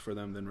more sense for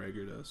them than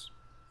Reagor does.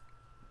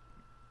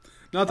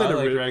 Not that I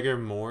like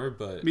Reagor more,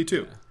 but... Me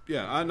too.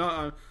 Yeah,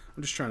 I'm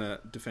just trying to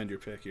defend your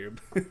pick here.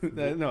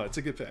 No, it's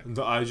a good pick.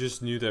 I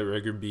just knew that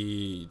Reagor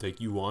be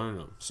like you wanted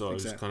him, so I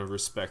was just kind of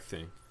respect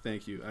thing.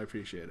 Thank you, I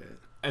appreciate it.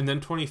 And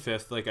then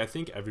 25th, like I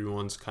think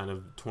everyone's kind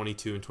of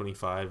 22 and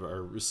 25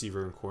 are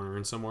receiver and corner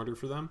in some order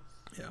for them.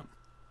 Yeah.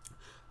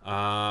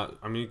 I'm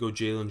gonna go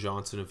Jalen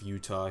Johnson of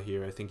Utah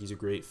here. I think he's a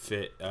great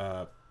fit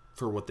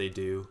for what they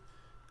do.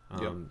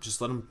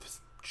 Just let him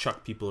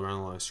chuck people around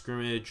the line of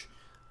scrimmage.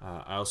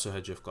 I also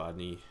had Jeff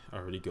Gladney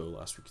already go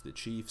last week to the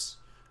Chiefs,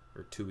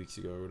 or 2 weeks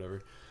ago or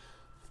whatever.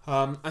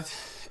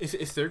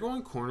 If they're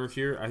going corner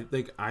here,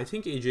 I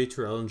think AJ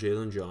Terrell and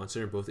Jalen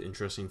Johnson are both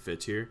interesting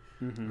fits here.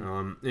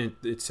 And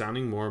it's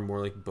sounding more and more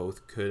like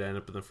both could end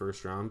up in the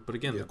first round. But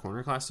again, the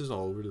corner class is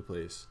all over the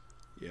place.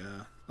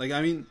 Yeah, like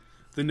I mean,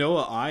 the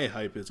Noah I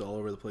hype is all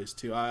over the place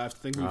too. I have to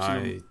think we've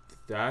seen him.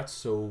 That's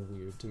so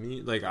weird to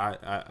me. Like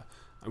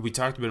we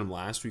talked about him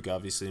last week.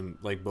 Obviously,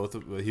 like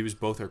he was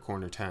both our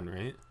corner 10,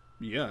 right?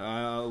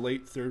 Yeah,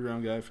 late third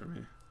round guy for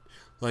me.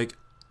 Like,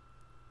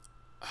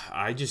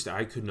 I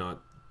could not.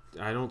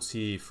 I don't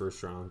see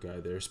first round guy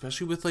there,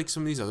 especially with like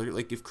some of these other,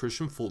 like if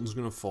Christian Fulton's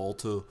gonna fall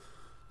to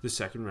the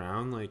second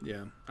round, like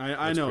yeah,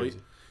 I know. Crazy.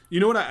 You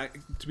know what?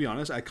 To be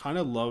honest, I kind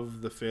of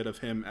love the fit of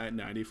him at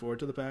 94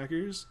 to the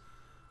Packers,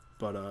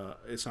 but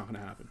it's not gonna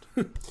happen.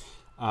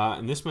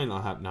 And this might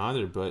not happen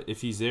either. But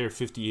if he's there,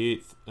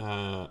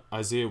 58th,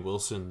 Isaiah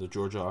Wilson, the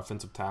Georgia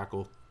offensive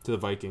tackle, to the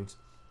Vikings.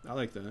 I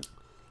like that.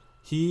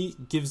 He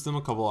gives them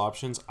a couple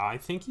options. I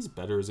think he's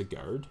better as a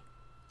guard.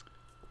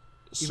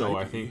 So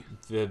I think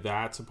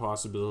that's a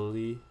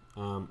possibility.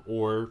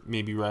 Or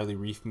maybe Riley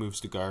Reif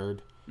moves to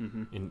guard,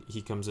 and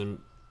he comes in,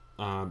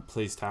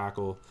 plays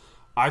tackle.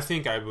 I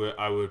think I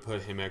would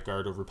put him at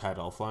guard over Pat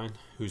Elflein,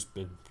 who's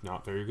been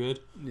not very good.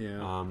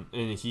 Yeah.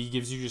 And he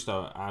gives you just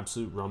an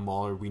absolute run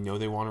mauler. We know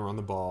they want to run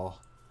the ball.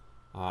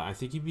 I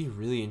think he'd be a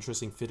really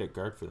interesting fit at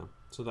guard for them.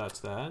 So that's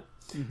that.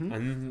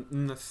 And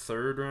in the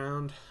third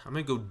round, I'm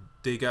gonna go.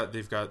 They've got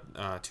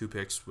 2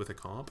 picks with a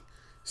comp,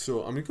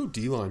 so I'm gonna go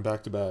D-line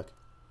back to back.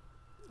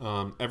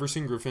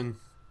 Everson Griffin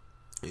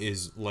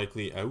is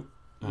likely out.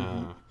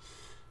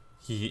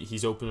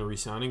 He's open to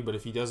re-signing, but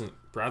if he doesn't,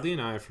 Bradley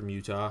and I from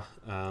Utah.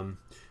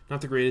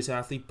 Not the greatest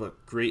athlete,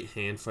 but great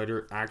hand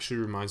fighter. Actually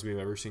reminds me of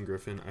Everson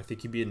Griffin. I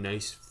think he'd be a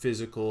nice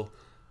physical,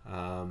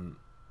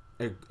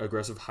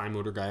 aggressive high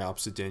motor guy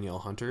opposite Danielle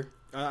Hunter.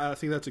 I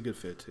think that's a good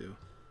fit too.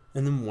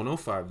 And then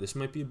 105. This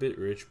might be a bit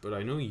rich, but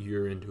I know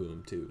you're into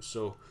him too.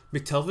 So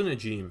McTelvin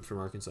Ajim from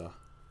Arkansas.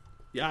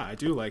 Yeah, I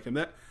do like him.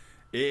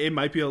 It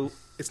might be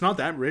it's not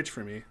that rich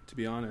for me, to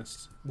be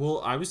honest.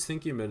 Well, I was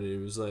thinking about it.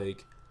 It was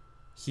like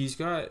he's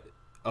got,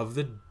 of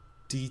the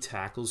D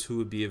tackles who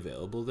would be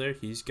available there,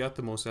 he's got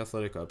the most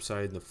athletic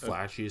upside and the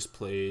flashiest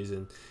plays,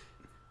 and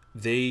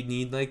they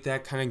need like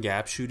that kind of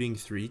gap shooting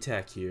 3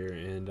 tech here,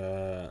 and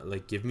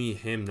like give me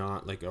him,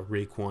 not like a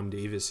Raekwon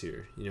Davis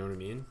here. You know what I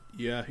mean?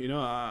 Yeah,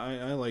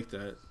 I like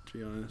that, to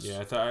be honest.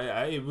 Yeah, I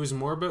thought it was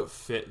more about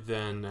fit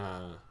than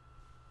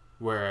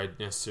where I'd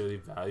necessarily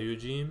value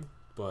Ajim.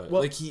 But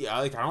I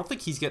don't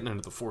think he's getting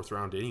into the 4th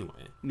round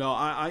anyway. No,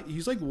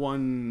 he's like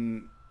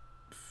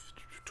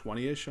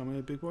 120-ish on my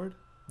big board.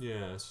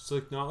 Yeah, so it's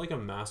like not like a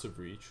massive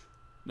reach.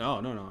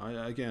 No.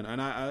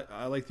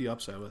 I like the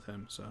upside with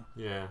him. So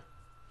yeah.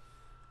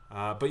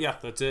 But yeah,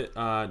 that's it.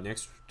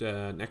 Next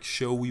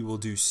show we will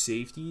do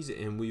safeties,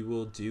 and we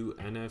will do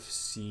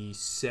NFC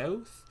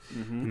South,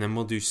 and then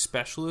we'll do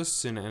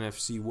specialists in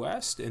NFC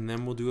West, and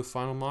then we'll do a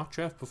final mock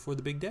draft before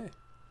the big day.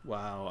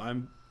 Wow,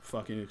 I'm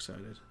fucking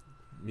excited.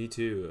 Me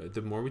too.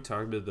 The more we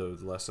talk about it, the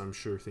less I'm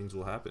sure things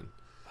will happen.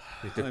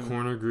 Like the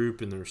corner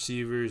group and the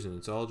receivers, and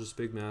it's all just a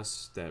big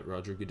mess that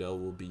Roger Goodell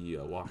will be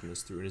walking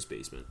us through in his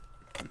basement.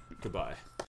 Goodbye.